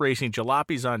come up racing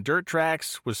jalopies on dirt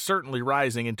tracks, was certainly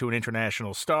rising into an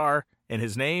international star, and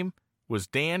his name was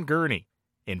Dan Gurney.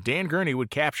 And Dan Gurney would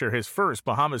capture his first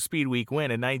Bahamas Speed Week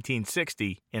win in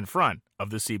 1960 in front of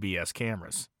the CBS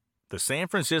cameras. The San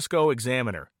Francisco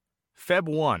Examiner, Feb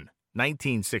 1,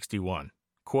 1961.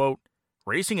 Quote,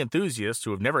 "Racing enthusiasts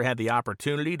who have never had the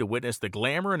opportunity to witness the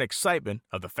glamour and excitement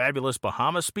of the fabulous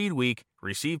Bahamas Speed Week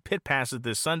receive pit passes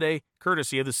this Sunday,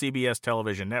 courtesy of the CBS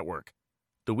television network.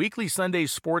 The weekly Sunday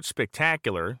Sports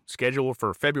Spectacular, scheduled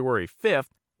for February 5th,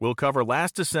 We'll cover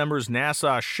last December's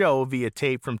Nassau show via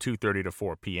tape from 2:30 to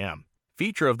 4 p.m.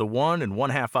 Feature of the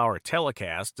 1.5 hour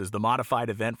telecast is the modified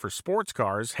event for sports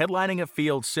cars, headlining a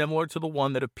field similar to the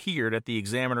one that appeared at the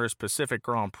Examiner's Pacific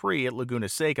Grand Prix at Laguna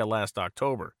Seca last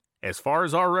October. As far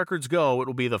as our records go, it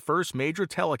will be the first major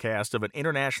telecast of an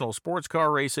international sports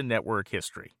car race in network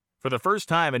history. For the first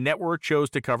time, a network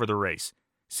chose to cover the race.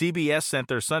 CBS sent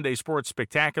their Sunday Sports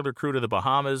Spectacular crew to the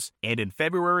Bahamas, and in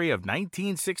February of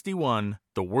 1961,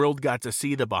 the world got to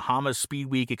see the Bahamas Speed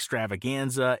Week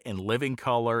extravaganza in living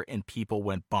color, and people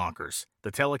went bonkers.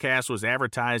 The telecast was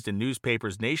advertised in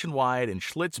newspapers nationwide, and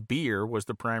Schlitz Beer was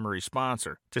the primary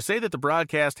sponsor. To say that the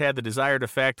broadcast had the desired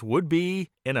effect would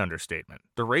be an understatement.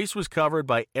 The race was covered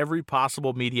by every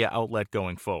possible media outlet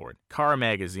going forward. Car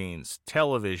magazines,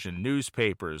 television,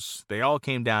 newspapers, they all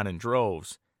came down in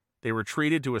droves. They were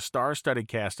treated to a star-studded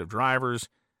cast of drivers,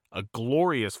 a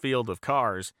glorious field of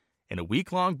cars, and a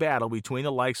week-long battle between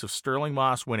the likes of Stirling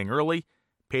Moss winning early,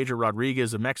 Pedro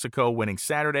Rodriguez of Mexico winning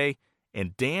Saturday,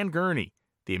 and Dan Gurney,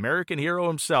 the American hero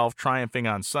himself, triumphing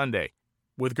on Sunday.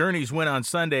 With Gurney's win on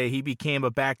Sunday, he became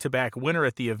a back-to-back winner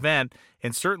at the event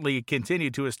and certainly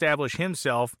continued to establish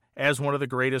himself as one of the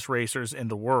greatest racers in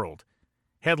the world.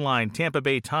 Headline Tampa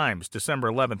Bay Times, December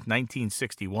 11,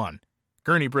 1961.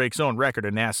 Gurney breaks own record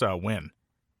in Nassau win.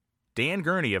 Dan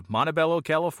Gurney of Montebello,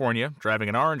 California, driving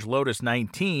an orange Lotus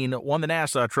 19, won the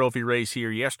Nassau Trophy race here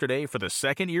yesterday for the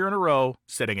second year in a row,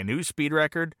 setting a new speed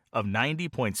record of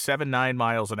 90.79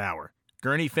 miles an hour.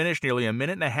 Gurney finished nearly a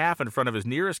minute and a half in front of his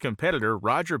nearest competitor,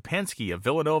 Roger Penske of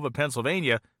Villanova,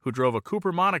 Pennsylvania, who drove a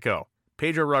Cooper Monaco.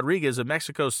 Pedro Rodriguez of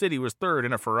Mexico City was third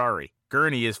in a Ferrari.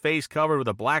 Gurney, his face covered with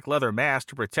a black leather mask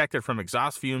to protect it from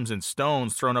exhaust fumes and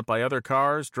stones thrown up by other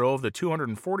cars, drove the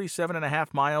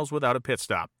 247.5 miles without a pit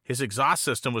stop. His exhaust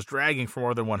system was dragging for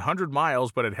more than 100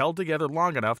 miles, but it held together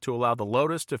long enough to allow the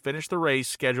Lotus to finish the race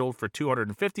scheduled for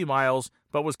 250 miles,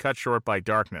 but was cut short by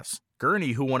darkness.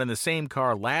 Gurney, who won in the same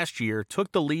car last year,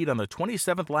 took the lead on the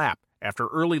 27th lap, after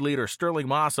early leader Stirling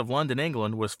Moss of London,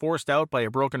 England, was forced out by a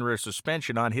broken rear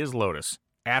suspension on his Lotus.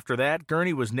 After that,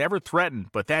 Gurney was never threatened,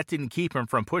 but that didn't keep him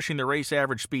from pushing the race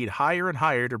average speed higher and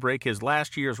higher to break his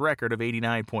last year's record of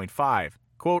 89.5.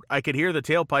 Quote, "I could hear the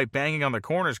tailpipe banging on the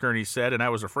corners," Gurney said, "and I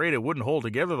was afraid it wouldn't hold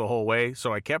together the whole way,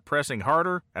 so I kept pressing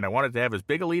harder, and I wanted to have as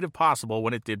big a lead as possible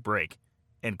when it did break."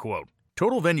 End quote.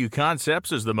 Total Venue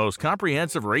Concepts is the most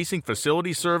comprehensive racing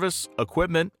facility service,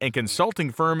 equipment, and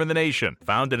consulting firm in the nation.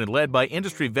 Founded and led by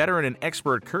industry veteran and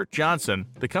expert Kurt Johnson,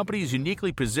 the company is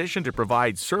uniquely positioned to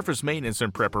provide surface maintenance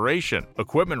and preparation,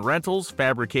 equipment rentals,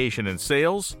 fabrication and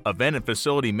sales, event and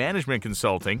facility management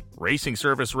consulting, racing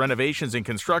service renovations and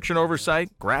construction oversight,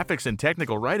 graphics and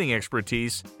technical writing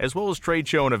expertise, as well as trade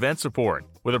show and event support.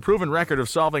 With a proven record of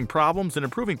solving problems and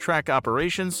improving track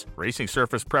operations, racing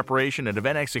surface preparation, and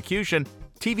event execution,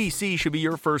 TVC should be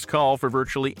your first call for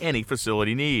virtually any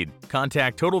facility need.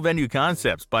 Contact Total Venue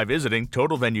Concepts by visiting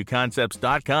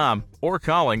TotalVenueConcepts.com or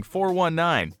calling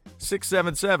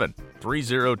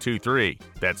 419-677-3023.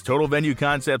 That's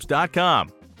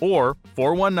TotalVenueConcepts.com or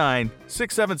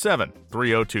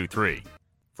 419-677-3023.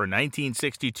 For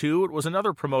 1962, it was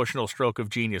another promotional stroke of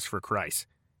genius for Crise.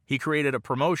 He created a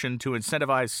promotion to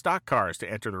incentivize stock cars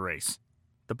to enter the race.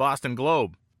 The Boston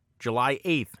Globe, July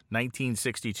 8,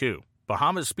 1962.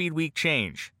 Bahamas Speed Week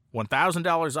change.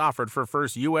 $1,000 offered for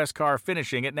first U.S. car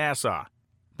finishing at Nassau.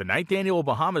 The 9th annual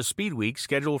Bahamas Speed Week,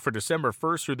 scheduled for December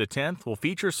 1st through the 10th, will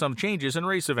feature some changes in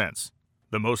race events.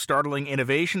 The most startling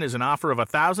innovation is an offer of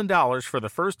 $1,000 for the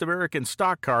first American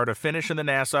stock car to finish in the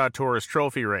Nassau Tourist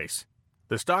Trophy race.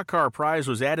 The stock car prize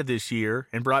was added this year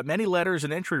and brought many letters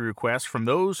and entry requests from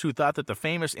those who thought that the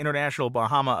famous International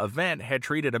Bahama event had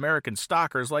treated American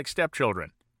stockers like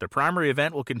stepchildren. The primary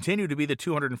event will continue to be the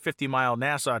 250-mile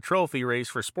Nassau Trophy race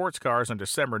for sports cars on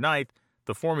December 9th,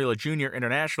 the Formula Junior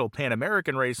International Pan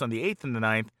American race on the 8th and the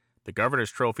 9th, the Governor's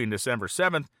Trophy on December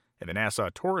 7th, and the Nassau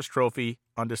Tourist Trophy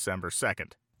on December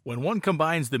 2nd. When one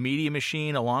combines the media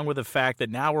machine along with the fact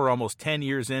that now we're almost 10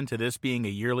 years into this being a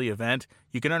yearly event,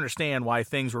 you can understand why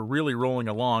things were really rolling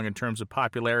along in terms of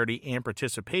popularity and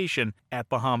participation at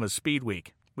Bahamas Speed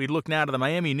Week. We look now to the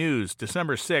Miami News,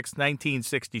 December 6,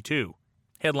 1962.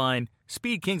 Headline,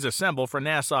 Speed Kings Assemble for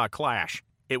Nassau Clash.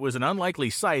 It was an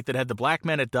unlikely sight that had the black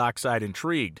men at dockside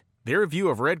intrigued. Their view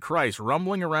of Red Crise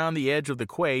rumbling around the edge of the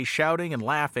quay, shouting and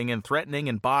laughing and threatening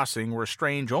and bossing were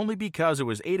strange only because it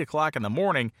was 8 o'clock in the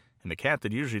morning and the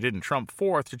captain usually didn't trump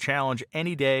forth to challenge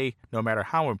any day, no matter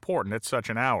how important at such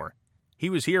an hour. He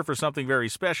was here for something very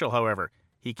special, however.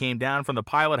 He came down from the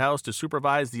pilot house to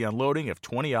supervise the unloading of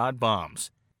 20-odd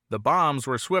bombs. The bombs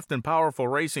were swift and powerful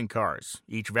racing cars,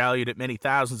 each valued at many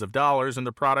thousands of dollars and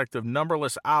the product of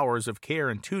numberless hours of care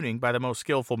and tuning by the most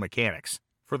skillful mechanics.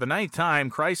 For the ninth time,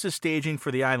 Crise is staging for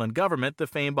the island government the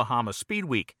famed Bahamas Speed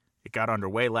Week. It got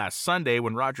underway last Sunday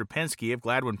when Roger Penske of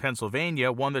Gladwin,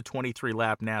 Pennsylvania won the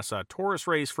 23-lap Nassau Tourist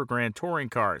race for Grand Touring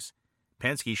cars.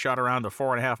 Penske shot around the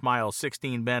 4.5-mile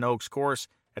 16-bend Oaks course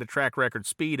at a track record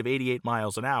speed of 88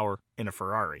 miles an hour in a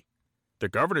Ferrari. The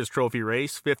Governor's Trophy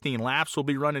race, 15 laps, will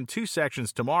be run in 2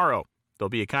 sections tomorrow. There'll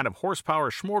be a kind of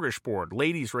horsepower smorgasbord,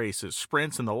 ladies' races,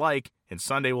 sprints, and the like, and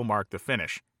Sunday will mark the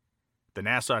finish. The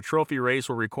Nassau Trophy race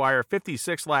will require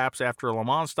 56 laps after a Le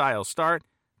Mans-style start.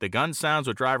 The gun sounds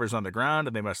with drivers on the ground,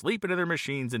 and they must leap into their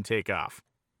machines and take off.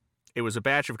 It was a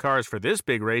batch of cars for this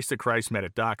big race that Crise met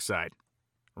at dockside.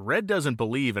 Red doesn't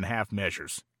believe in half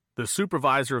measures. The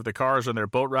supervisor of the cars on their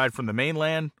boat ride from the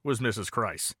mainland was Mrs.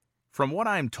 Crise. From what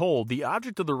I'm told, the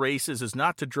object of the races is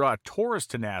not to draw tourists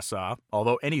to Nassau,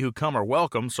 although any who come are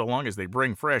welcome so long as they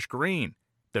bring fresh green.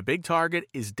 The big target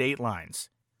is datelines.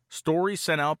 Stories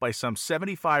sent out by some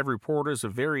 75 reporters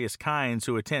of various kinds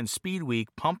who attend Speed Week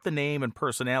pump the name and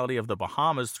personality of the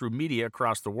Bahamas through media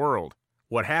across the world.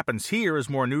 What happens here is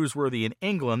more newsworthy in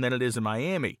England than it is in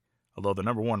Miami, although the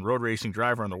number one road racing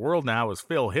driver in the world now is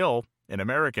Phil Hill, an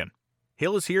American.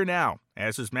 Hill is here now,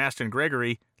 as is Masten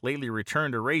Gregory, lately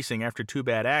returned to racing after 2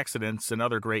 bad accidents, and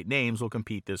other great names will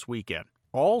compete this weekend.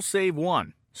 All save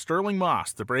one. Stirling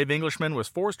Moss, the brave Englishman, was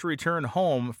forced to return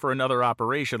home for another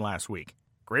operation last week.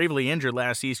 Gravely injured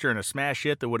last Easter in a smash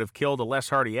hit that would have killed a less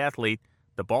hardy athlete,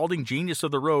 the balding genius of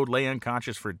the road lay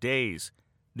unconscious for days.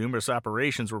 Numerous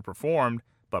operations were performed,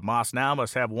 but Moss now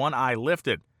must have one eye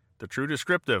lifted, the true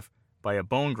descriptive, by a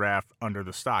bone graft under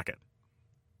the socket.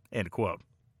 End quote.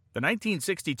 The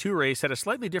 1962 race had a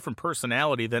slightly different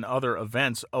personality than other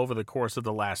events over the course of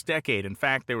the last decade. In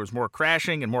fact, there was more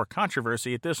crashing and more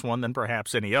controversy at this one than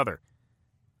perhaps any other.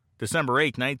 December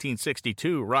 8,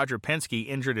 1962, Roger Penske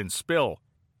injured in spill.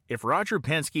 If Roger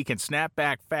Penske can snap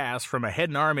back fast from a head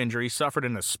and arm injury suffered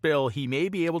in a spill, he may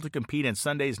be able to compete in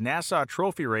Sunday's Nassau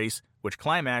Trophy race, which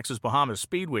climaxes Bahamas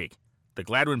Speed Week. The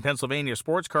Gladwin, Pennsylvania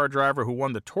sports car driver who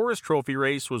won the Tourist Trophy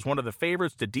race was one of the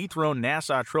favorites to dethrone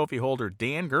Nassau Trophy holder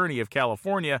Dan Gurney of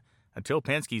California until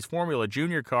Penske's Formula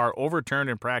Junior car overturned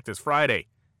in practice Friday.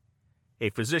 A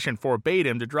physician forbade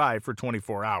him to drive for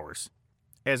 24 hours.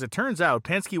 As it turns out,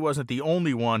 Penske wasn't the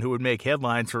only one who would make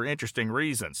headlines for interesting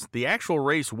reasons. The actual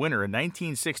race winner in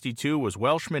 1962 was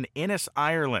Welshman Innes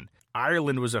Ireland.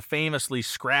 Ireland was a famously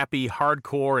scrappy,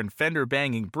 hardcore, and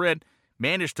fender-banging Brit,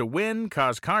 managed to win,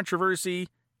 caused controversy,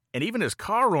 and even his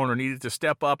car owner needed to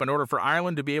step up in order for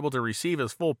Ireland to be able to receive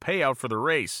his full payout for the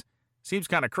race. Seems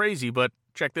kind of crazy, but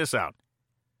check this out.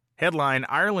 Headline,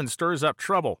 Ireland stirs up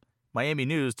trouble. Miami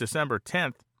News, December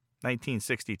 10th,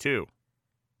 1962.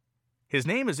 His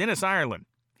name is Innes Ireland.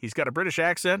 He's got a British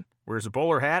accent, wears a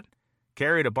bowler hat,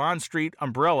 carried a Bond Street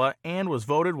umbrella, and was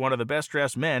voted one of the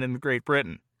best-dressed men in Great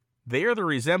Britain. There, the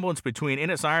resemblance between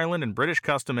Innes Ireland and British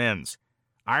custom ends.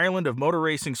 Ireland of motor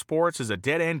racing sports is a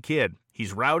dead-end kid.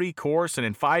 He's rowdy, coarse, and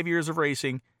in 5 years of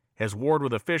racing, has warred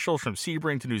with officials from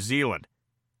Sebring to New Zealand.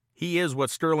 He is what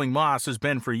Stirling Moss has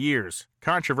been for years,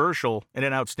 controversial and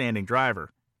an outstanding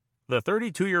driver. The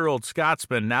 32-year-old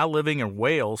Scotsman, now living in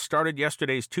Wales, started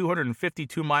yesterday's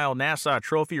 252-mile Nassau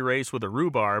Trophy race with a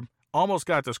rhubarb, almost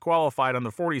got disqualified on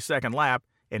the 42nd lap,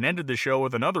 and ended the show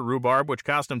with another rhubarb which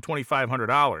cost him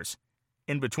 $2,500.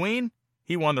 In between,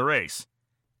 he won the race.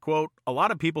 Quote, a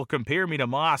lot of people compare me to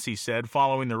Moss, he said,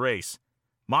 following the race.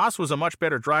 Moss was a much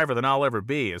better driver than I'll ever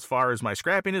be. As far as my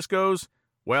scrappiness goes,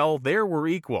 well, there we're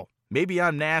equal. Maybe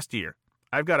I'm nastier.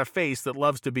 I've got a face that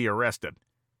loves to be arrested.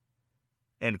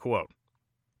 End quote.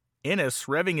 Innes,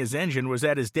 revving his engine, was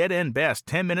at his dead-end best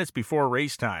 10 minutes before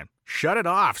race time. Shut it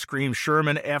off, screamed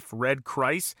Sherman F. Red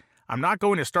Crise. I'm not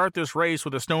going to start this race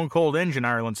with a stone-cold engine,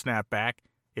 Ireland snapped back.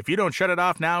 If you don't shut it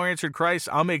off now, answered Crise,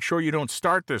 I'll make sure you don't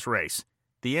start this race.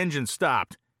 The engine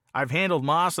stopped. I've handled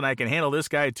Moss and I can handle this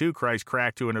guy too, Crise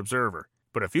cracked to an observer.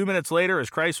 But a few minutes later,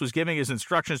 as Crise was giving his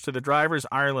instructions to the drivers,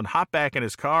 Ireland hopped back in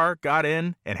his car, got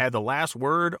in, and had the last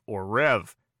word, or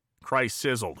rev. Crise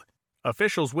sizzled.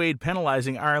 Officials weighed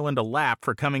penalizing Ireland a lap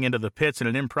for coming into the pits in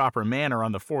an improper manner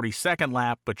on the 42nd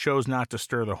lap, but chose not to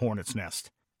stir the hornet's nest.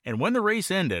 And when the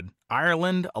race ended,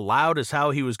 Ireland allowed as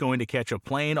how he was going to catch a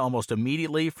plane almost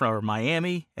immediately from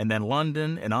Miami and then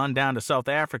London and on down to South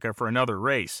Africa for another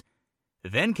race.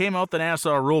 Then came out the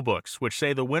Nassau rulebooks, which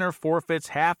say the winner forfeits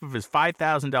half of his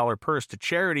 $5,000 purse to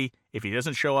charity if he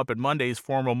doesn't show up at Monday's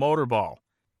formal motorball.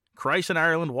 Crise and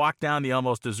Ireland walked down the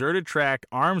almost deserted track,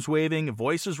 arms waving,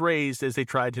 voices raised as they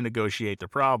tried to negotiate the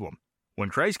problem. When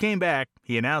Crise came back,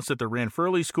 he announced that the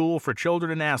Ranfurly School for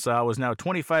Children in Nassau was now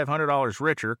 $2,500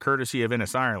 richer, courtesy of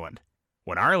Innis Ireland.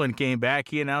 When Ireland came back,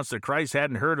 he announced that Crise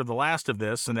hadn't heard of the last of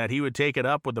this and that he would take it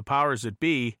up with the powers that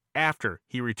be after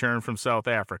he returned from South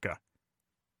Africa.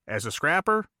 As a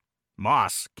scrapper,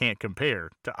 Moss can't compare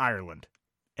to Ireland.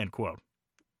 End quote.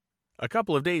 A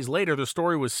couple of days later, the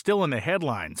story was still in the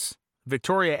headlines.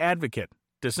 Victoria Advocate,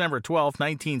 December 12,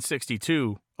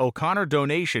 1962, O'Connor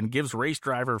donation gives race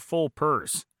driver full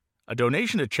purse. A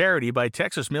donation to charity by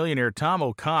Texas millionaire Tom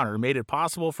O'Connor made it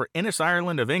possible for Innis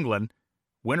Ireland of England,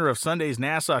 winner of Sunday's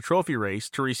Nassau Trophy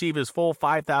race, to receive his full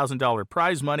 $5,000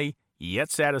 prize money, yet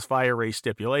satisfy a race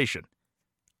stipulation.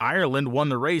 Ireland won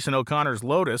the race in O'Connor's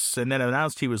Lotus and then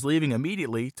announced he was leaving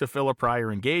immediately to fill a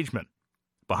prior engagement.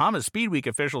 Bahamas Speed Week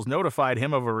officials notified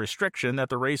him of a restriction that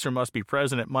the racer must be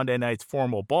present at Monday night's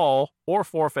formal ball or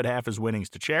forfeit half his winnings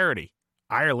to charity.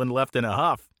 Ireland left in a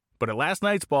huff, but at last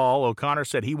night's ball, O'Connor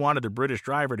said he wanted the British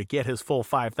driver to get his full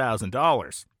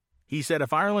 $5,000. He said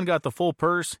if Ireland got the full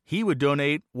purse, he would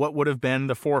donate what would have been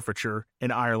the forfeiture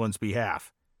in Ireland's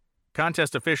behalf.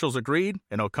 Contest officials agreed,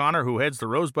 and O'Connor, who heads the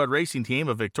Rosebud racing team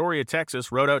of Victoria, Texas,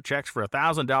 wrote out checks for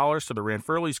 $1,000 to the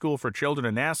Ranfurly School for Children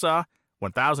in Nassau,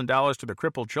 $1,000 to the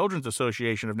Crippled Children's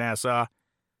Association of Nassau,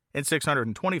 and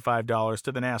 $625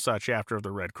 to the Nassau chapter of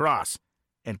the Red Cross.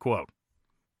 End quote.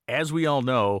 As we all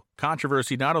know,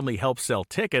 controversy not only helps sell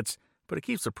tickets, but it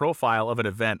keeps the profile of an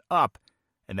event up,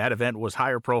 and that event was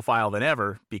higher profile than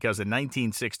ever because in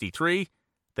 1963,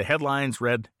 the headlines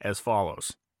read as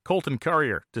follows. Colton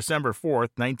Courier, December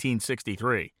 4th,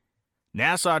 1963.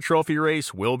 Nassau Trophy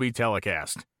Race will be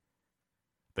telecast.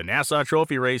 The Nassau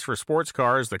Trophy Race for sports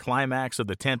cars, the climax of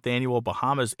the 10th annual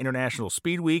Bahamas International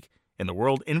Speed Week and the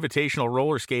World Invitational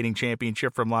Roller Skating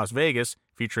Championship from Las Vegas,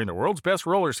 featuring the world's best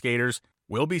roller skaters,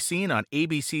 will be seen on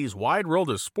ABC's Wide World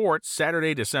of Sports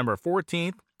Saturday, December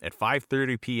 14th at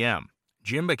 5:30 p.m.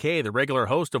 Jim McKay, the regular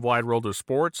host of Wide World of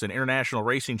Sports, and international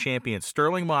racing champion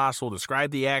Stirling Moss will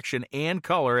describe the action and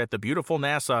color at the beautiful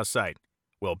Nassau site,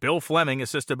 while Bill Fleming,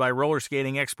 assisted by roller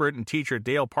skating expert and teacher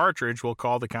Dale Partridge, will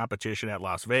call the competition at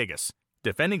Las Vegas.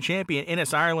 Defending champion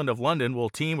Innis Ireland of London will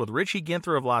team with Richie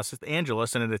Ginther of Los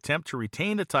Angeles in an attempt to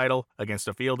retain the title against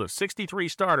a field of 63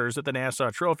 starters at the Nassau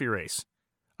Trophy Race.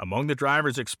 Among the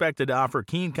drivers expected to offer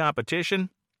keen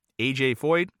competition, A.J.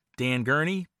 Foyt, Dan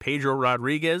Gurney, Pedro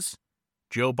Rodriguez,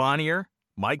 Joe Bonnier,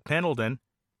 Mike Pendleton,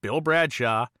 Bill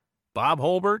Bradshaw, Bob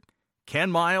Holbert, Ken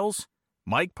Miles,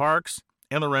 Mike Parks,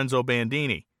 and Lorenzo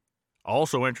Bandini.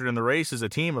 Also entered in the race is a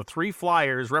team of 3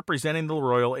 flyers representing the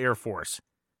Royal Air Force.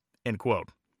 End quote.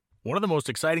 One of the most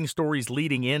exciting stories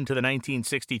leading into the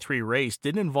 1963 race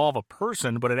didn't involve a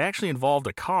person, but it actually involved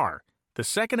a car. The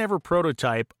second ever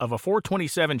prototype of a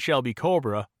 427 Shelby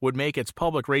Cobra would make its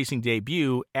public racing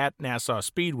debut at Nassau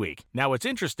Speed Week. Now, what's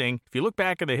interesting, if you look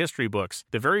back in the history books,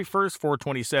 the very first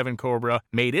 427 Cobra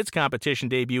made its competition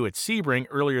debut at Sebring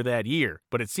earlier that year,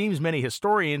 but it seems many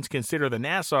historians consider the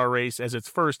Nassau race as its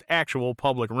first actual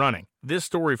public running. This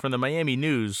story from the Miami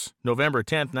News, November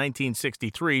 10,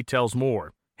 1963, tells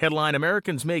more. Headline: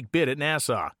 Americans make bid at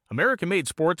Nassau. American-made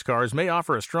sports cars may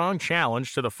offer a strong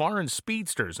challenge to the foreign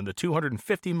speedsters in the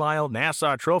 250-mile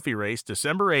Nassau Trophy Race,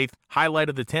 December 8th, highlight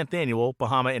of the 10th annual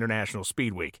Bahama International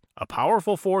Speed Week. A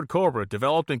powerful Ford Cobra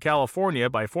developed in California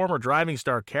by former driving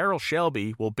star Carrol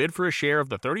Shelby will bid for a share of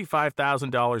the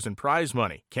 $35,000 in prize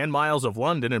money. Ken Miles of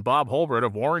London and Bob Holbert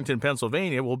of Warrington,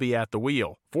 Pennsylvania will be at the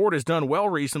wheel. Ford has done well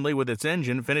recently with its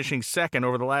engine, finishing second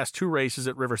over the last 2 races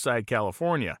at Riverside,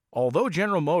 California. Although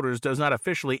General Motors does not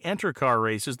officially enter car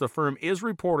races, the firm is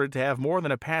reported to have more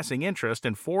than a passing interest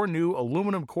in 4 new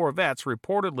aluminum Corvettes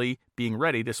reportedly being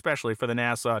readied especially for the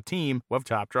Nassau team of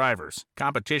top drivers.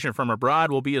 Competition from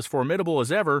abroad will be as formidable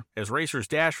as ever as racers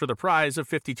dash for the prize of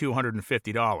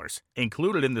 $5,250.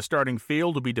 Included in the starting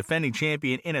field will be defending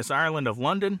champion Innis Ireland of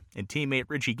London and teammate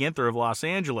Richie Ginther of Los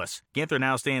Angeles. Ginther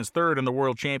now stands third in the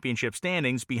World Championship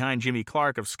standings behind Jimmy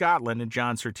Clark of Scotland and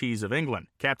John Surtees of England.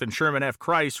 Captain Sherman F.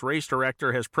 Christ, race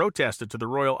director, has protested to the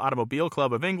Royal Automobile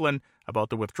Club of England about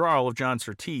the withdrawal of John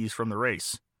Surtees from the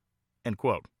race. End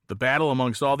quote. The battle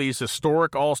amongst all these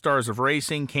historic all-stars of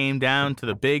racing came down to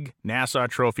the big Nassau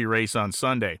Trophy race on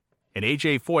Sunday. And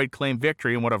A.J. Foyt claimed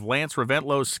victory in one of Lance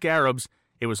Reventlo's Scarabs.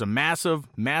 It was a massive,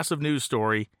 massive news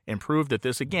story and proved that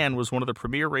this again was one of the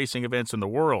premier racing events in the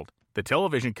world. The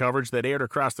television coverage that aired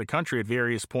across the country at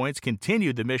various points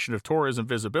continued the mission of tourism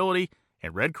visibility,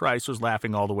 and Red Crise was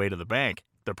laughing all the way to the bank.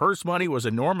 The purse money was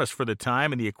enormous for the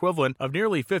time and the equivalent of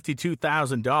nearly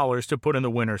 $52,000 to put in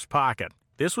the winner's pocket.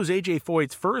 This was A.J.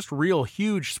 Foyt's first real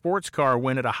huge sports car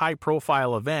win at a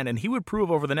high-profile event, and he would prove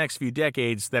over the next few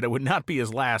decades that it would not be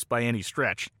his last by any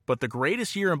stretch. But the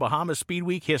greatest year in Bahamas Speed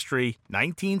Week history,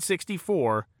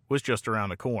 1964, was just around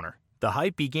the corner. The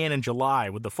hype began in July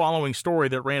with the following story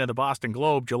that ran in the Boston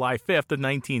Globe July 5th of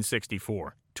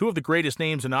 1964. Two of the greatest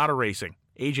names in auto racing,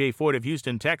 A.J. Foyt of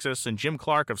Houston, Texas, and Jim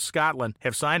Clark of Scotland,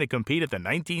 have signed to compete at the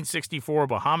 1964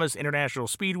 Bahamas International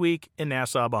Speed Week in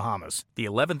Nassau, Bahamas. The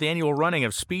 11th annual running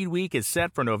of Speed Week is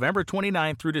set for November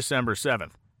 29th through December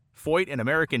 7th. Foyt, an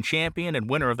American champion and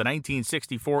winner of the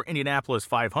 1964 Indianapolis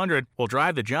 500, will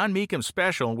drive the John Mecum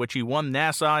Special, in which he won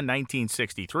Nassau in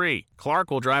 1963.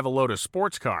 Clark will drive a Lotus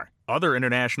sports car. Other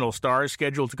international stars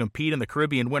scheduled to compete in the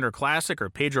Caribbean Winter Classic are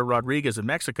Pedro Rodriguez of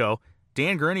Mexico,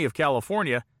 Dan Gurney of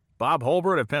California, Bob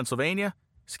Holbert of Pennsylvania,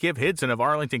 Skip Hidson of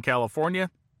Arlington,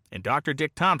 California, and Dr.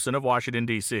 Dick Thompson of Washington,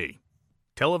 D.C.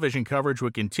 Television coverage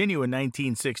would continue in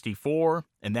 1964,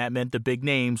 and that meant the big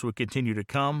names would continue to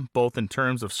come, both in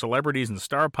terms of celebrities and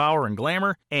star power and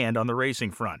glamour, and on the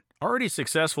racing front. Already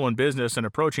successful in business and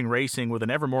approaching racing with an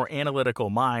ever more analytical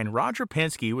mind, Roger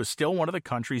Penske was still one of the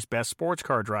country's best sports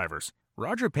car drivers.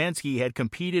 Roger Penske had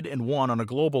competed and won on a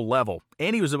global level,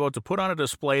 and he was about to put on a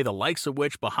display the likes of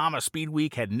which Bahamas Speed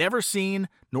Week had never seen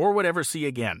nor would ever see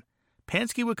again.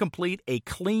 Penske would complete a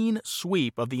clean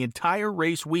sweep of the entire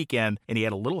race weekend, and he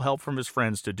had a little help from his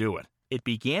friends to do it. It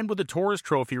began with the Taurus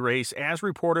Trophy race as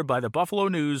reported by the Buffalo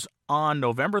News on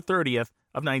November 30th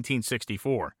of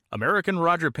 1964. American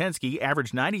Roger Penske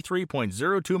averaged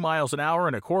 93.02 miles an hour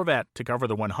in a Corvette to cover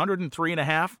the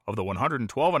 103.5 of the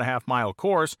 112.5-mile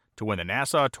course to win the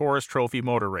Nassau Taurus Trophy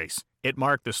motor race. It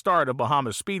marked the start of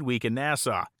Bahamas Speed Week in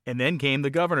Nassau, and then came the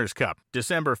Governor's Cup.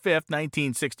 December 5th,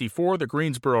 1964, the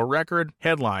Greensboro record,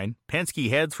 headline, Penske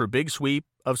heads for big sweep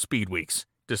of Speed Weeks.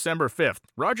 December 5th,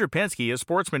 Roger Penske, a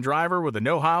sportsman driver with the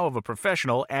know-how of a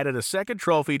professional, added a second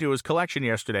trophy to his collection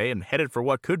yesterday and headed for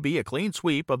what could be a clean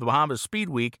sweep of the Bahamas Speed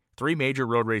Week, 3 major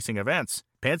road racing events.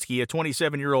 Penske, a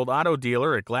 27-year-old auto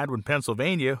dealer at Gladwin,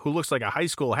 Pennsylvania, who looks like a high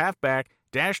school halfback,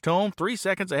 dashed home 3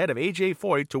 seconds ahead of A.J.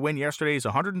 Foyt to win yesterday's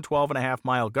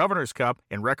 112.5-mile Governor's Cup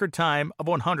in record time of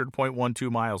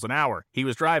 100.12 miles an hour. He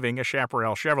was driving a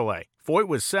Chaparral Chevrolet. Foyt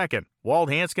was second. Wald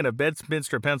Hanskin of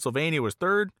Bedminster, Pennsylvania was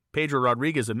third. Pedro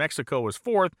Rodriguez of Mexico was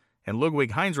fourth. And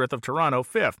Ludwig Heinzreth of Toronto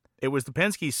fifth. It was the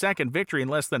Penske's second victory in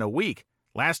less than a week.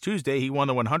 Last Tuesday, he won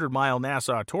the 100-mile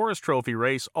Nassau Taurus Trophy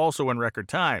race, also in record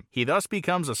time. He thus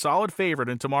becomes a solid favorite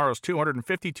in tomorrow's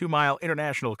 252-mile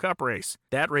International Cup race.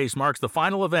 That race marks the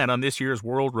final event on this year's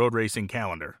World Road Racing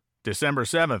calendar. December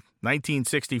 7th,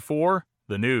 1964,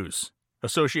 the news.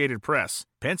 Associated Press.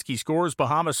 Penske scores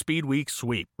Bahamas Speed Week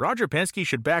sweep. Roger Penske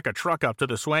should back a truck up to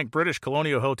the swank British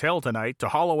Colonial Hotel tonight to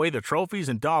haul away the trophies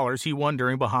and dollars he won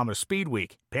during Bahamas Speed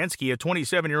Week. Penske, a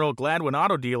 27-year-old Gladwin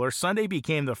auto dealer, Sunday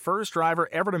became the first driver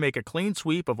ever to make a clean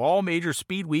sweep of all major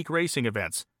Speed Week racing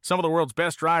events. Some of the world's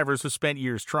best drivers have spent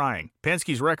years trying.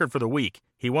 Penske's record for the week.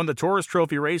 He won the Taurus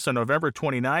Trophy race on November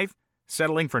 29th,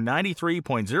 settling for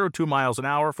 93.02 miles an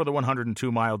hour for the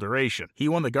 102-mile duration. He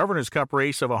won the Governor's Cup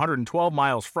race of 112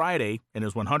 miles Friday, and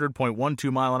his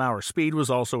 100.12-mile-an-hour speed was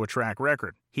also a track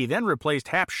record. He then replaced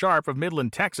Hap Sharp of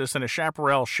Midland, Texas in a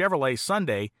Chaparral Chevrolet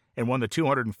Sunday and won the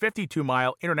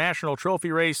 252-mile International Trophy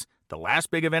race, the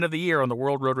last big event of the year on the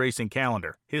World Road Racing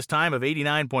calendar. His time of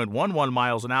 89.11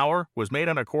 miles an hour was made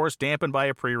on a course dampened by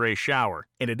a pre-race shower.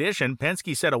 In addition,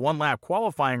 Penske set a one-lap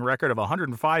qualifying record of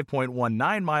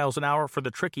 105.19 miles an hour for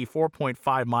the tricky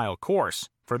 4.5-mile course.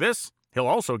 For this, he'll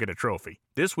also get a trophy.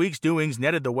 This week's doings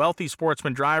netted the wealthy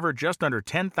sportsman driver just under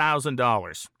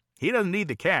 $10,000. He doesn't need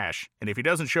the cash, and if he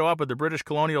doesn't show up at the British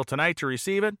Colonial tonight to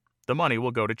receive it, the money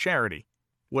will go to charity.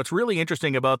 What's really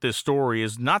interesting about this story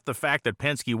is not the fact that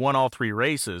Penske won all 3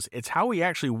 races, it's how he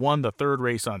actually won the 3rd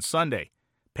race on Sunday.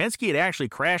 Penske had actually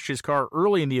crashed his car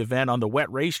early in the event on the wet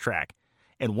racetrack,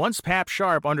 and once Hap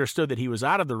Sharp understood that he was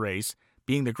out of the race,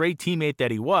 being the great teammate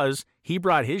that he was, he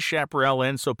brought his Chaparral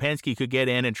in so Penske could get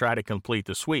in and try to complete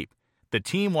the sweep. The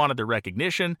team wanted the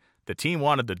recognition, the team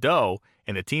wanted the dough,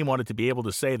 and the team wanted to be able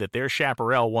to say that their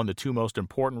Chaparral won the 2 most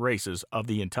important races of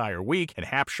the entire week, and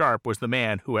Hap Sharp was the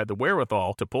man who had the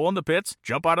wherewithal to pull in the pits,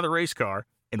 jump out of the race car,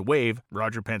 and wave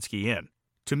Roger Penske in.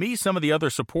 To me, some of the other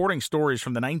supporting stories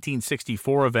from the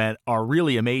 1964 event are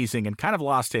really amazing and kind of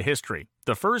lost to history.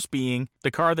 The first being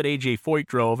the car that A.J. Foyt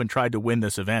drove and tried to win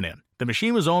this event in. The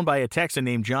machine was owned by a Texan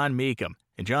named John Mecum,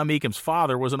 and John Mecum's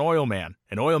father was an oil man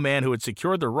who had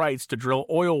secured the rights to drill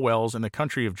oil wells in the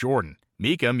country of Jordan.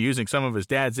 Mecum, using some of his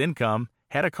dad's income,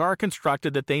 had a car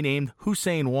constructed that they named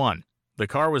Hussein 1. The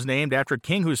car was named after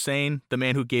King Hussein, the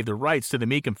man who gave the rights to the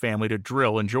Mecum family to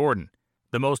drill in Jordan.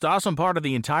 The most awesome part of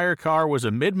the entire car was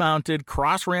a mid-mounted,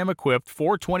 cross-ram-equipped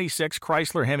 426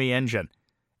 Chrysler Hemi engine.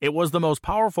 It was the most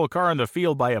powerful car in the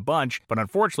field by a bunch, but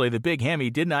unfortunately the big Hemi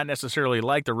did not necessarily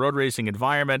like the road racing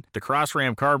environment. The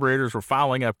cross-ram carburetors were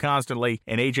fouling up constantly,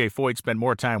 and A.J. Foyt spent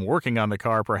more time working on the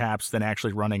car perhaps than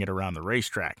actually running it around the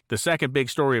racetrack. The second big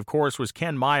story, of course, was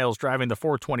Ken Miles driving the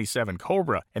 427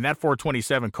 Cobra, and that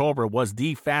 427 Cobra was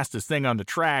the fastest thing on the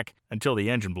track until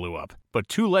the engine blew up. But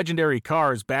two legendary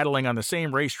cars battling on the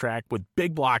same racetrack with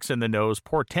big blocks in the nose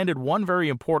portended one very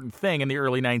important thing in the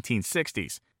early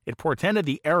 1960s. It portended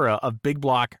the era of big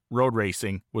block road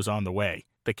racing was on the way.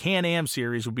 The Can-Am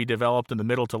series would be developed in the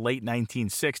middle to late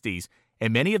 1960s,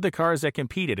 and many of the cars that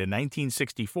competed in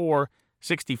 1964,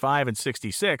 65, and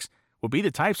 66 would be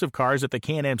the types of cars that the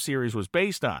Can-Am series was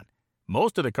based on.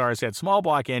 Most of the cars had small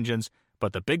block engines,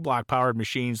 but the big block powered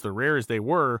machines, the rare as they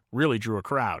were, really drew a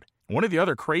crowd. One of the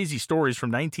other crazy stories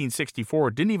from 1964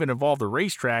 didn't even involve the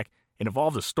racetrack, it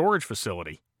involved a storage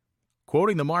facility.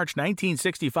 Quoting the March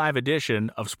 1965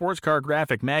 edition of Sports Car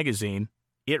Graphic magazine,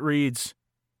 it reads,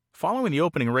 "Following the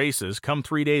opening races come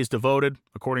 3 days devoted,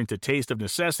 according to taste of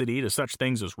necessity, to such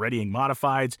things as readying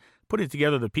modifieds, putting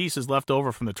together the pieces left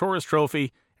over from the tourist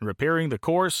trophy, and repairing the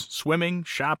course, swimming,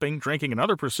 shopping, drinking, and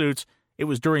other pursuits. It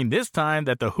was during this time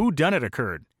that the whodunit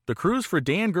occurred. The crews for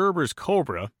Dan Gerber's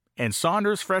Cobra and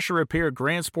Saunders' freshly repaired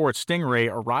Gran Sport Stingray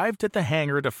arrived at the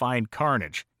hangar to find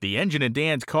carnage. The engine in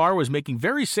Dan's car was making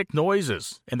very sick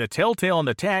noises, and the telltale on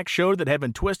the tach showed that it had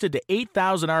been twisted to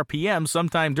 8,000 RPM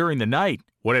sometime during the night.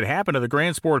 What had happened to the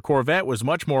Gran Sport Corvette was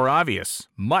much more obvious.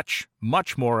 Much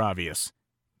more obvious.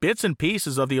 Bits and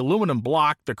pieces of the aluminum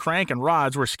block, the crank, and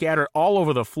rods were scattered all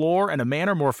over the floor in a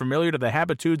manner more familiar to the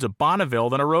habitudes of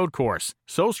Bonneville than a road course.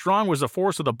 So strong was the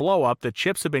force of the blow-up that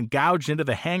chips had been gouged into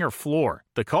the hangar floor.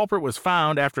 The culprit was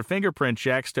found after fingerprint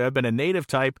checks to have been a native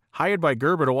type hired by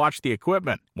Gerber to watch the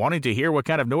equipment. Wanting to hear what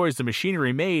kind of noise the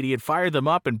machinery made, he had fired them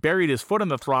up and buried his foot on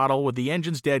the throttle with the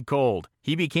engines dead cold.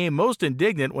 He became most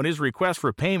indignant when his request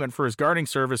for payment for his guarding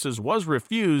services was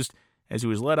refused, as he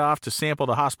was led off to sample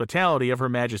the hospitality of Her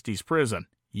Majesty's prison.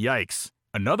 Yikes.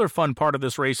 Another fun part of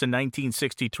this race in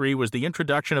 1963 was the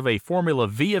introduction of a Formula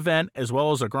V event as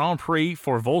well as a Grand Prix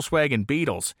for Volkswagen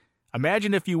Beetles.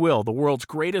 Imagine, if you will, the world's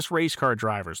greatest race car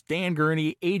drivers, Dan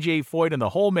Gurney, A.J. Foyt, and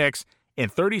the whole mix, in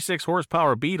 36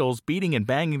 horsepower Beetles beating and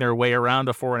banging their way around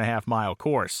a 4.5-mile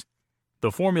course.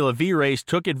 The Formula V race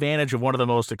took advantage of one of the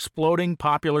most exploding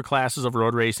popular classes of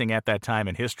road racing at that time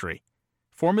in history.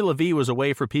 Formula V was a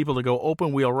way for people to go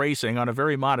open-wheel racing on a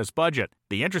very modest budget.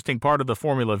 The interesting part of the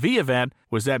Formula V event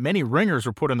was that many ringers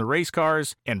were put in the race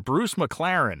cars, and Bruce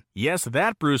McLaren, yes,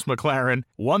 that Bruce McLaren,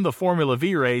 won the Formula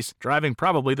V race, driving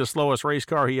probably the slowest race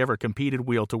car he ever competed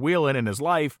wheel-to-wheel in his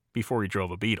life before he drove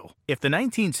a Beetle. If the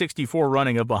 1964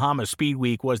 running of Bahamas Speed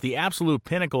Week was the absolute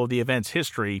pinnacle of the event's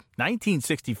history,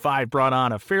 1965 brought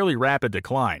on a fairly rapid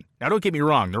decline. Now, don't get me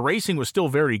wrong, the racing was still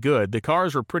very good, the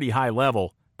cars were pretty high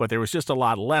level, but there was just a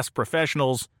lot less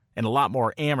professionals and a lot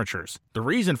more amateurs. The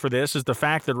reason for this is the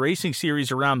fact that racing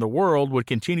series around the world would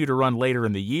continue to run later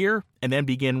in the year and then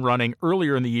begin running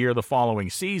earlier in the year the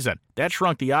following season. That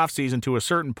shrunk the off-season to a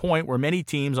certain point where many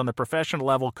teams on the professional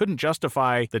level couldn't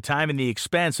justify the time and the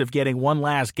expense of getting one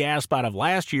last gasp out of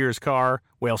last year's car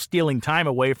while stealing time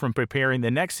away from preparing the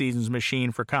next season's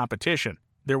machine for competition.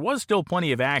 There was still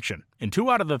plenty of action, and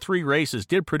 2 out of the 3 races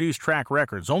did produce track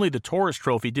records. Only the Tourist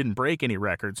Trophy didn't break any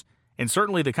records, and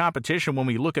certainly the competition, when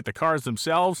we look at the cars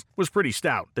themselves, was pretty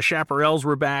stout. The Chaparrals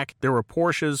were back, there were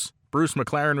Porsches, Bruce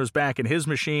McLaren was back in his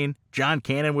machine, John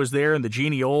Cannon was there in the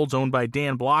Genie Olds owned by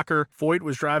Dan Blocker, Foyt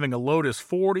was driving a Lotus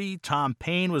 40, Tom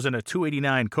Payne was in a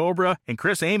 289 Cobra, and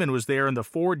Chris Amon was there in the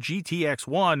Ford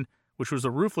GTX-1, which was a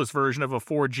roofless version of a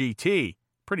Ford GT.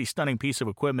 Pretty stunning piece of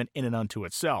equipment in and unto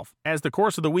itself. As the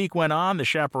course of the week went on, the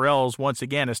Chaparrals once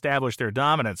again established their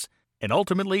dominance, and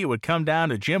ultimately it would come down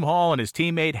to Jim Hall and his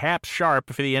teammate Hap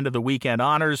Sharp for the end of the weekend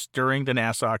honors during the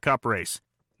Nassau Cup race.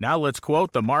 Now let's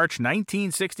quote the March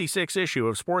 1966 issue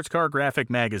of Sports Car Graphic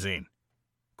magazine.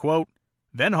 Quote,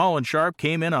 "Then Hall and Sharp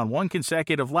came in on one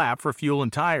consecutive lap for fuel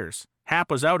and tires.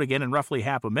 Hap was out again in roughly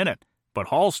half a minute, but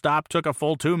Hall's stop took a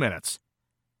full 2 minutes.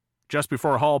 Just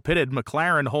before Hall pitted,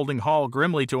 McLaren, holding Hall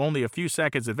grimly to only a few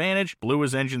seconds advantage, blew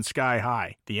his engine sky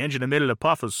high. The engine emitted a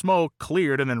puff of smoke,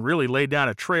 cleared, and then really laid down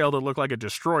a trail that looked like a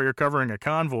destroyer covering a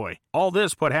convoy. All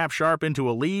this put Hap Sharp into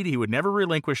a lead he would never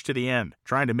relinquish to the end.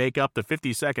 Trying to make up the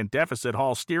 50-second deficit,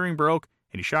 Hall's steering broke,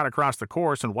 and he shot across the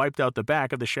course and wiped out the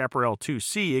back of the Chaparral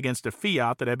 2C against a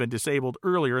Fiat that had been disabled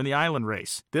earlier in the island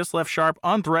race. This left Sharp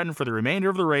unthreatened for the remainder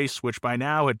of the race, which by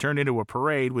now had turned into a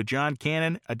parade with John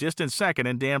Cannon a distant second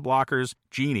and Dan Blocker's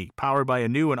Genie, powered by a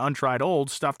new and untried old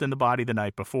stuffed in the body the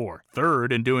night before.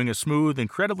 Third, and doing a smooth,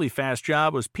 incredibly fast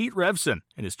job, was Pete Revson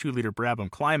in his 2-liter Brabham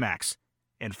Climax.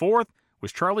 And fourth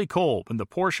was Charlie Kolb in the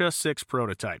Porsche 6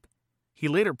 prototype. He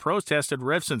later protested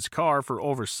Revson's car for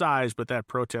oversized, but that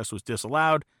protest was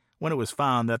disallowed when it was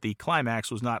found that the Climax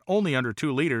was not only under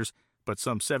 2 liters, but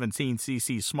some 17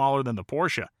 cc smaller than the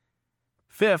Porsche.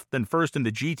 Fifth and first in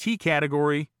the GT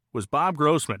category was Bob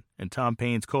Grossman in Tom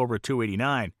Payne's Cobra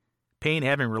 289, Payne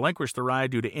having relinquished the ride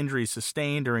due to injuries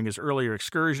sustained during his earlier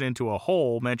excursion into a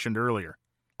hole mentioned earlier.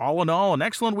 All in all, an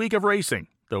excellent week of racing,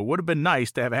 though it would have been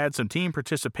nice to have had some team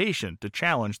participation to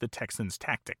challenge the Texans'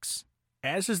 tactics.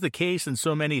 As is the case in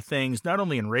so many things, not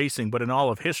only in racing but in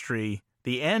all of history,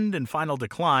 the end and final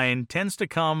decline tends to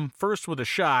come first with a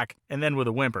shock and then with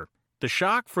a whimper. The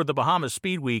shock for the Bahamas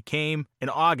Speed Week came in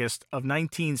August of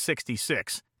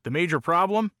 1966. The major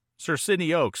problem? Sir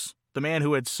Sidney Oakes, the man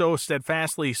who had so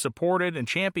steadfastly supported and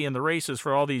championed the races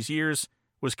for all these years,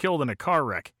 was killed in a car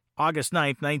wreck. August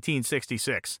 9,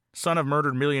 1966. Son of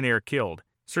murdered millionaire killed.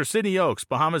 Sir Sidney Oakes,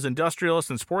 Bahamas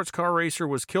industrialist and sports car racer,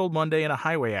 was killed Monday in a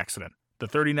highway accident. The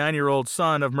 39-year-old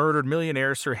son of murdered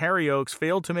millionaire Sir Harry Oakes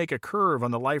failed to make a curve on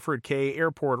the Lyford Cay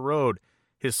Airport Road.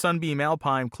 His Sunbeam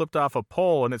Alpine clipped off a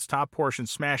pole and its top portion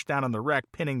smashed down on the wreck,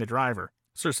 pinning the driver.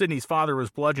 Sir Sidney's father was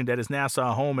bludgeoned at his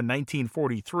Nassau home in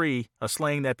 1943, a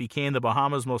slaying that became the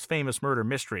Bahamas' most famous murder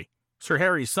mystery. Sir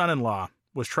Harry's son-in-law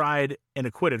was tried and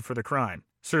acquitted for the crime.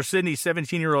 Sir Sidney's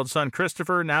 17-year-old son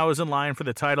Christopher now is in line for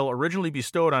the title originally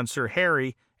bestowed on Sir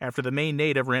Harry after the Maine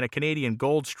native ran a Canadian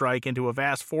gold strike into a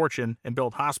vast fortune and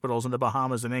built hospitals in the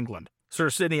Bahamas and England. Sir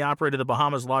Sidney operated the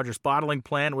Bahamas' largest bottling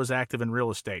plant and was active in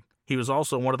real estate. He was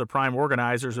also one of the prime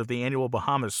organizers of the annual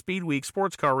Bahamas Speed Week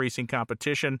sports car racing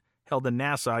competition held in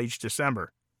Nassau each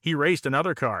December. He raced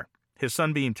another car, his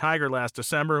Sunbeam Tiger, last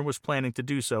December and was planning to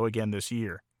do so again this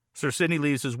year. Sir Sidney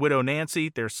leaves his widow Nancy,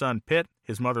 their son Pitt,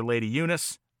 his mother Lady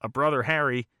Eunice, a brother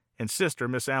Harry, and sister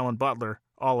Miss Allen Butler,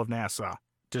 all of Nassau.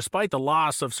 Despite the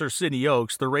loss of Sir Sidney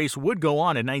Oakes, the race would go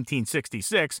on in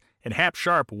 1966, and Hap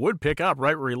Sharp would pick up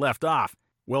right where he left off.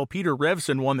 While Peter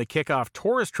Revson won the kickoff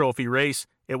Tourist Trophy race,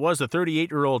 it was the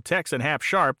 38-year-old Texan Hap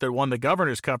Sharp that won the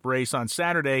Governor's Cup race on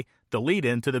Saturday, the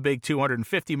lead-in to the big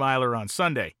 250-miler on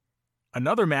Sunday.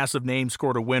 Another massive name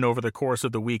scored a win over the course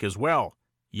of the week as well.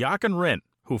 Jochen Rindt,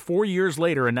 who 4 years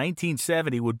later in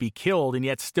 1970 would be killed and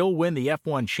yet still win the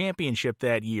F1 championship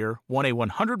that year, won a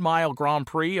 100-mile Grand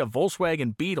Prix of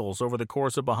Volkswagen Beetles over the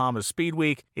course of Bahamas Speed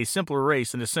Week, a simpler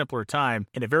race in a simpler time,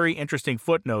 and a very interesting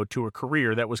footnote to a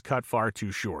career that was cut far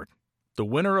too short. The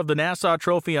winner of the Nassau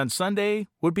Trophy on Sunday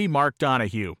would be Mark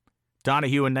Donohue.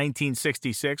 Donohue in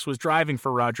 1966 was driving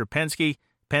for Roger Penske.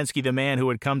 Penske, the man who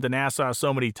had come to Nassau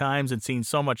so many times and seen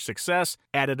so much success,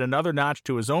 added another notch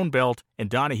to his own belt, and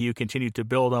Donohue continued to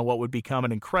build on what would become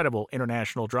an incredible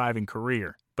international driving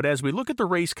career. But as we look at the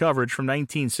race coverage from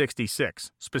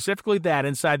 1966, specifically that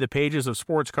inside the pages of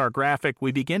Sports Car Graphic,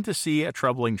 we begin to see a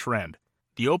troubling trend.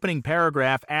 The opening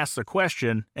paragraph asks a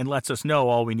question and lets us know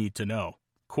all we need to know.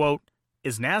 Quote,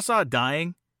 "Is Nassau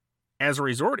dying? As a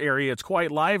resort area, it's quite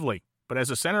lively, but as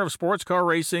a center of sports car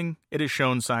racing, it has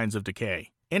shown signs of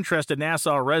decay. Interested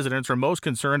Nassau residents are most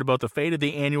concerned about the fate of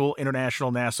the annual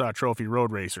International Nassau Trophy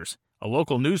Road Racers. A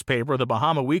local newspaper, the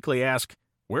Bahama Weekly, asked,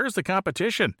 'Where's the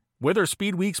competition? Whither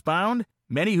Speed Week's bound?'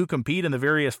 Many who compete in the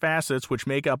various facets which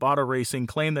make up auto racing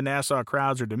claim the Nassau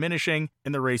crowds are diminishing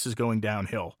and the race is going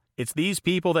downhill. It's these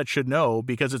people that should know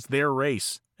because it's their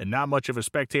race, and not much of a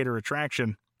spectator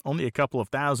attraction. Only a couple of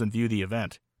thousand view the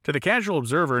event. To the casual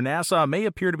observer, Nassau may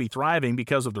appear to be thriving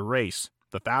because of the race.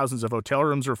 The thousands of hotel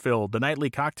rooms are filled, the nightly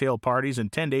cocktail parties and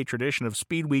 10-day tradition of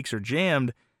speed weeks are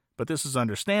jammed, but this is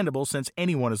understandable since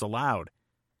anyone is allowed.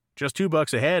 Just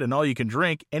 $2 a head and all you can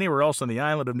drink. Anywhere else on the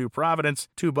island of New Providence,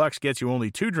 $2 gets you only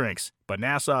 2 drinks, but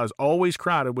Nassau is always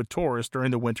crowded with tourists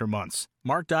during the winter months.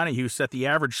 Mark Donohue set the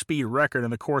average speed record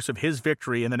in the course of his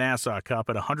victory in the Nassau Cup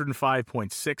at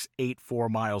 105.684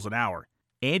 miles an hour.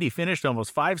 And he finished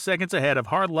almost 5 seconds ahead of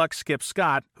hard luck Skip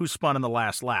Scott, who spun in the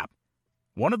last lap.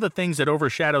 One of the things that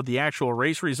overshadowed the actual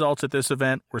race results at this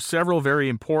event were several very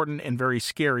important and very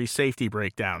scary safety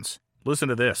breakdowns. Listen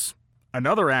to this.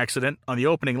 Another accident on the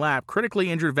opening lap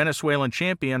critically injured Venezuelan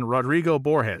champion Rodrigo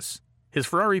Borges. His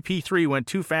Ferrari P3 went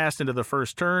too fast into the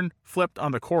first turn, flipped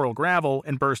on the coral gravel,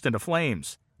 and burst into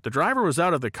flames. The driver was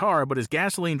out of the car, but his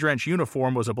gasoline-drenched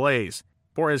uniform was ablaze.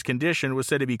 Borges' condition was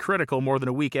said to be critical more than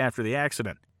a week after the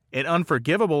accident. An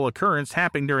unforgivable occurrence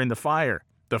happened during the fire.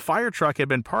 The fire truck had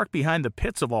been parked behind the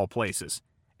pits of all places.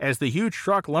 As the huge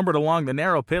truck lumbered along the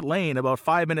narrow pit lane about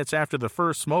 5 minutes after the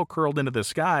first smoke curled into the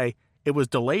sky, it was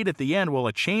delayed at the end while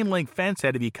a chain-link fence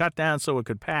had to be cut down so it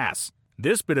could pass.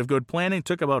 This bit of good planning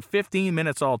took about 15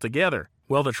 minutes altogether.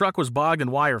 While the truck was bogged in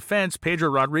wire fence, Pedro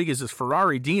Rodriguez's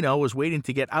Ferrari Dino was waiting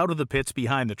to get out of the pits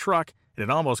behind the truck, and it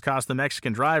almost cost the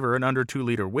Mexican driver an under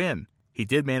 2-liter win. He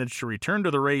did manage to return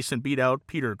to the race and beat out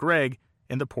Peter Gregg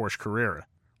in the Porsche Carrera.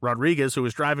 Rodriguez, who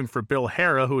was driving for Bill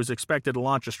Hara, who was expected to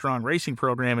launch a strong racing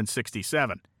program in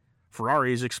 '67.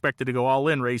 Ferrari is expected to go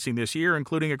all-in racing this year,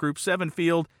 including a Group 7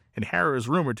 field, and Hara is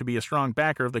rumored to be a strong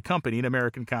backer of the company in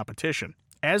American competition.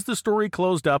 As the story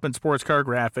closed up in Sports Car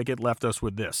Graphic, it left us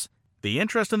with this. The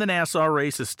interest in the Nassau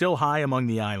race is still high among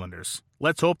the Islanders.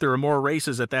 Let's hope there are more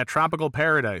races at that tropical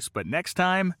paradise, but next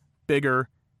time, bigger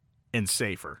and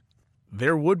safer.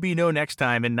 There would be no next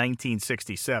time in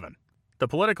 1967. The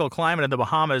political climate in the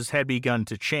Bahamas had begun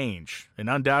to change, and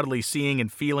undoubtedly seeing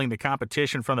and feeling the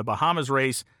competition from the Bahamas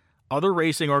race, other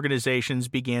racing organizations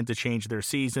began to change their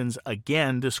seasons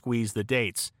again to squeeze the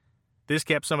dates. This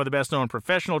kept some of the best-known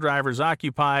professional drivers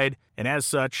occupied, and as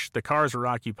such, the cars were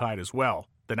occupied as well.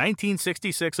 The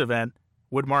 1966 event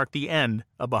would mark the end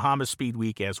of Bahamas Speed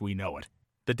Week as we know it.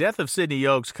 The death of Sidney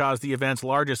Oakes caused the event's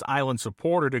largest island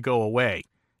supporter to go away,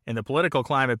 and the political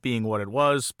climate being what it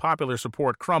was, popular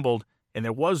support crumbled, and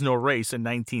there was no race in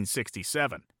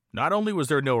 1967. Not only was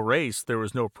there no race, there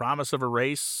was no promise of a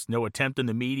race, no attempt in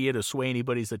the media to sway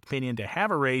anybody's opinion to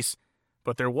have a race,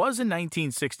 but there was in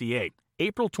 1968.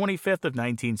 April 25th of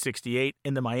 1968,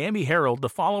 in the Miami Herald, the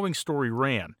following story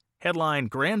ran. Headline,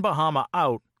 Gran Bahama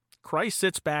out, Crise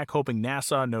sits back hoping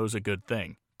Nassau knows a good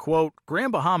thing. Quote,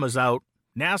 Gran Bahama's out,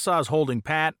 Nassau's holding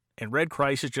pat, and Red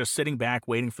Crise is just sitting back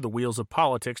waiting for the wheels of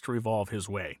politics to revolve his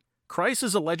way. Crise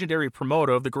is a legendary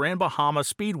promoter of the Gran Bahamas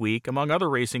Speed Week, among other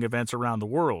racing events around the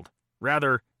world.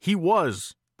 Rather, he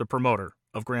was the promoter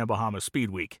of Gran Bahamas Speed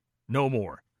Week. No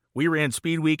more. We ran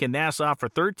Speed Week in Nassau for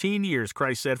 13 years,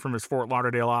 Crise said from his Fort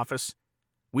Lauderdale office.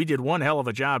 We did one hell of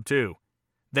a job, too.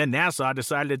 Then Nassau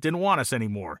decided it didn't want us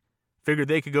anymore. Figured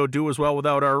they could go do as well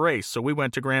without our race, so we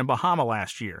went to Gran Bahama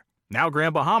last year. Now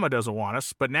Gran Bahama doesn't want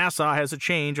us, but Nassau has a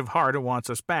change of heart and wants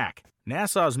us back.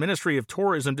 Nassau's Ministry of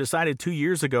Tourism decided 2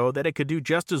 years ago that it could do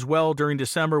just as well during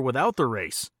December without the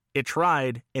race. It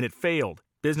tried, and it failed.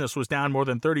 Business was down more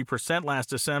than 30% last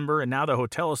December, and now the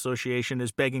Hotel Association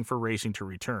is begging for racing to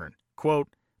return. Quote,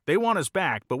 they want us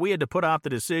back, but we had to put off the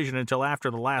decision until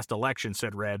after the last election,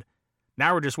 said Red.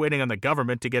 Now we're just waiting on the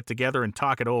government to get together and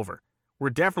talk it over. We're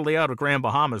definitely out of Gran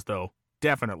Bahamas, though.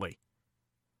 Definitely.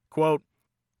 Quote,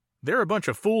 they're a bunch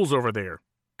of fools over there.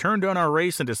 Turned on our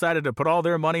race and decided to put all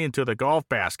their money into the golf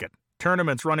basket.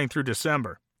 Tournament's running through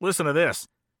December. Listen to this.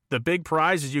 The big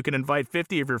prize is you can invite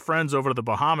 50 of your friends over to the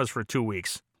Bahamas for 2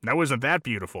 weeks. Now isn't that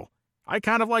beautiful? I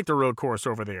kind of like the road course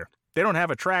over there. They don't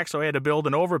have a track, so I had to build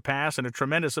an overpass and a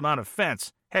tremendous amount of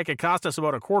fence. Heck, it cost us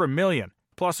about $250,000,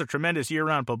 plus a tremendous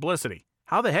year-round publicity.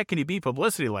 How the heck can you beat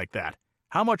publicity like that?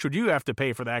 How much would you have to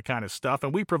pay for that kind of stuff,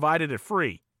 and we provided it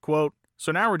free? Quote,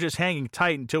 so now we're just hanging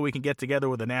tight until we can get together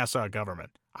with the Nassau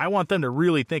government. I want them to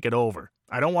really think it over.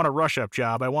 I don't want a rush-up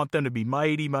job. I want them to be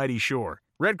mighty, mighty sure.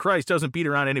 Red Crise doesn't beat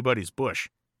around anybody's bush.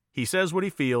 He says what he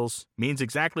feels, means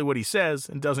exactly what he says,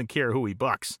 and doesn't care who he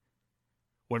bucks.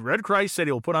 When Red Crise said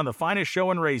he'll put on the finest show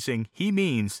in racing, he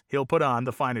means he'll put on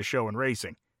the finest show in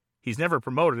racing. He's never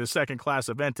promoted a second-class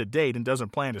event to date and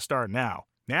doesn't plan to start now.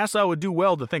 Nassau would do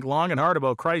well to think long and hard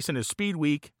about Crise and his Speed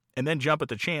Week, and then jump at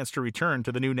the chance to return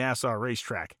to the new Nassau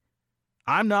racetrack.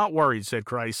 I'm not worried, said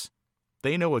Crise.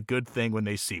 They know a good thing when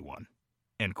they see one.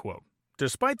 End quote.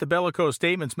 Despite the bellicose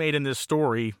statements made in this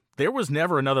story, there was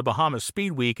never another Bahamas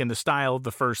Speed Week in the style of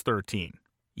the first 13.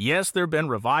 Yes, there have been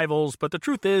revivals, but the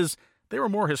truth is, they were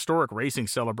more historic racing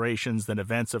celebrations than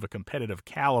events of a competitive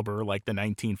caliber like the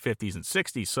 1950s and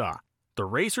 60s saw. The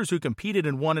racers who competed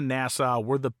and won in Nassau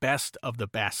were the best of the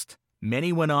best.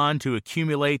 Many went on to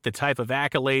accumulate the type of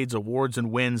accolades, awards,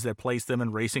 and wins that placed them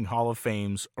in Racing Hall of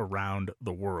Fames around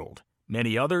the world.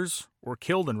 Many others were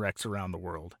killed in wrecks around the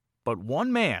world. But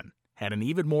one man had an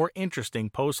even more interesting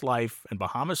post-life in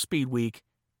Bahamas Speed Week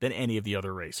than any of the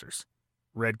other racers.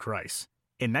 Red Crise.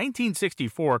 In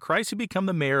 1964, Crise had become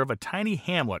the mayor of a tiny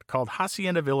hamlet called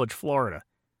Hacienda Village, Florida.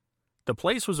 The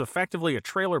place was effectively a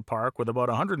trailer park with about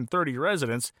 130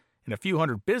 residents and a few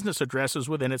hundred business addresses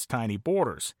within its tiny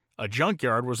borders. A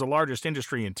junkyard was the largest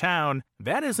industry in town.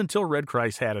 That is until Red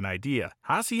Crise had an idea.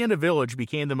 Hacienda Village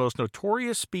became the most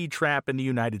notorious speed trap in the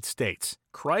United States.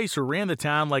 Crise, who ran the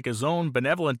town like his own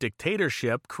benevolent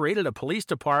dictatorship, created a police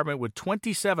department with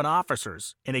 27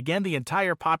 officers, and again the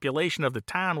entire population of the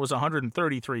town was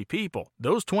 133 people.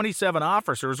 Those 27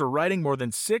 officers were writing more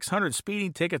than 600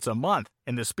 speeding tickets a month,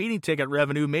 and the speeding ticket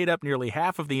revenue made up nearly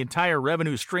half of the entire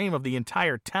revenue stream of the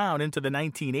entire town into the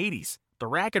 1980s. The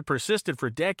racket persisted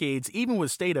for decades, even with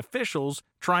state officials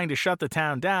trying to shut the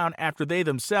town down after they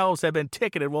themselves had been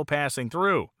ticketed while passing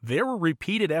through. There were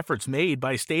repeated efforts made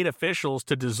by state officials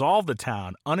to dissolve the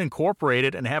town, unincorporate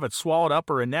it, and have it swallowed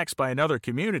up or annexed by another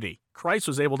community. Crise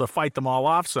was able to fight them all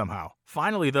off somehow.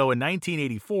 Finally, though, in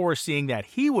 1984, seeing that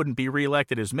he wouldn't be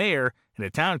reelected as mayor and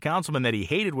a town councilman that he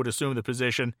hated would assume the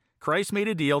position, Crise made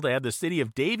a deal to have the city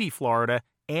of Davie, Florida,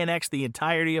 annex the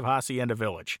entirety of Hacienda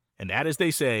Village. And that, as they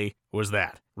say, was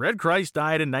that. Red Crise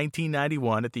died in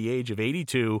 1991 at the age of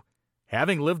 82,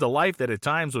 having lived a life that at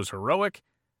times was heroic,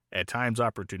 at times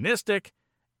opportunistic,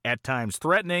 at times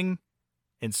threatening,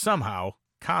 and somehow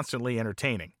constantly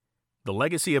entertaining. The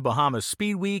legacy of Bahamas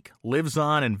Speed Week lives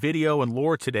on in video and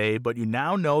lore today, but you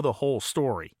now know the whole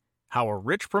story. How a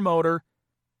rich promoter,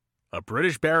 a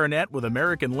British baronet with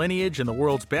American lineage, and the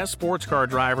world's best sports car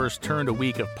drivers turned a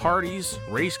week of parties,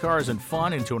 race cars, and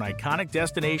fun into an iconic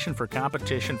destination for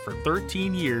competition for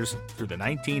 13 years through the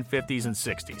 1950s and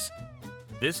 60s.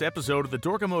 This episode of the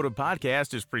Dorkomotive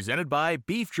Podcast is presented by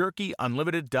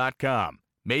BeefJerkyUnlimited.com.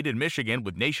 Made in Michigan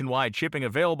with nationwide shipping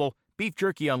available, Beef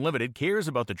Jerky Unlimited cares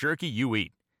about the jerky you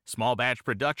eat. Small batch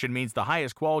production means the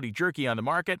highest quality jerky on the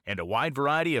market and a wide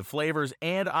variety of flavors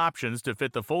and options to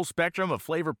fit the full spectrum of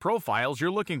flavor profiles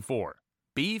you're looking for.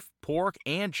 Beef, pork,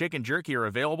 and chicken jerky are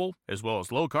available, as well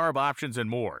as low-carb options and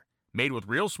more. Made with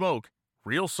real smoke,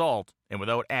 real salt, and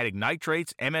without adding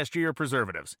nitrates, MSG, or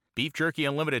preservatives.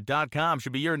 BeefJerkyUnlimited.com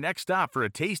should be your next stop for a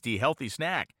tasty, healthy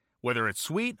snack. Whether it's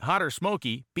sweet, hot, or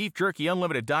smoky,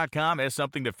 BeefJerkyUnlimited.com has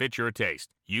something to fit your taste.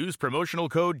 Use promotional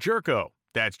code JERKO.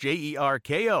 That's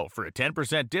JERKO for a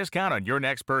 10% discount on your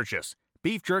next purchase.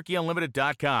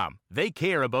 BeefJerkyUnlimited.com. They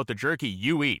care about the jerky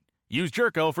you eat. Use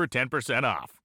JERKO for 10% off.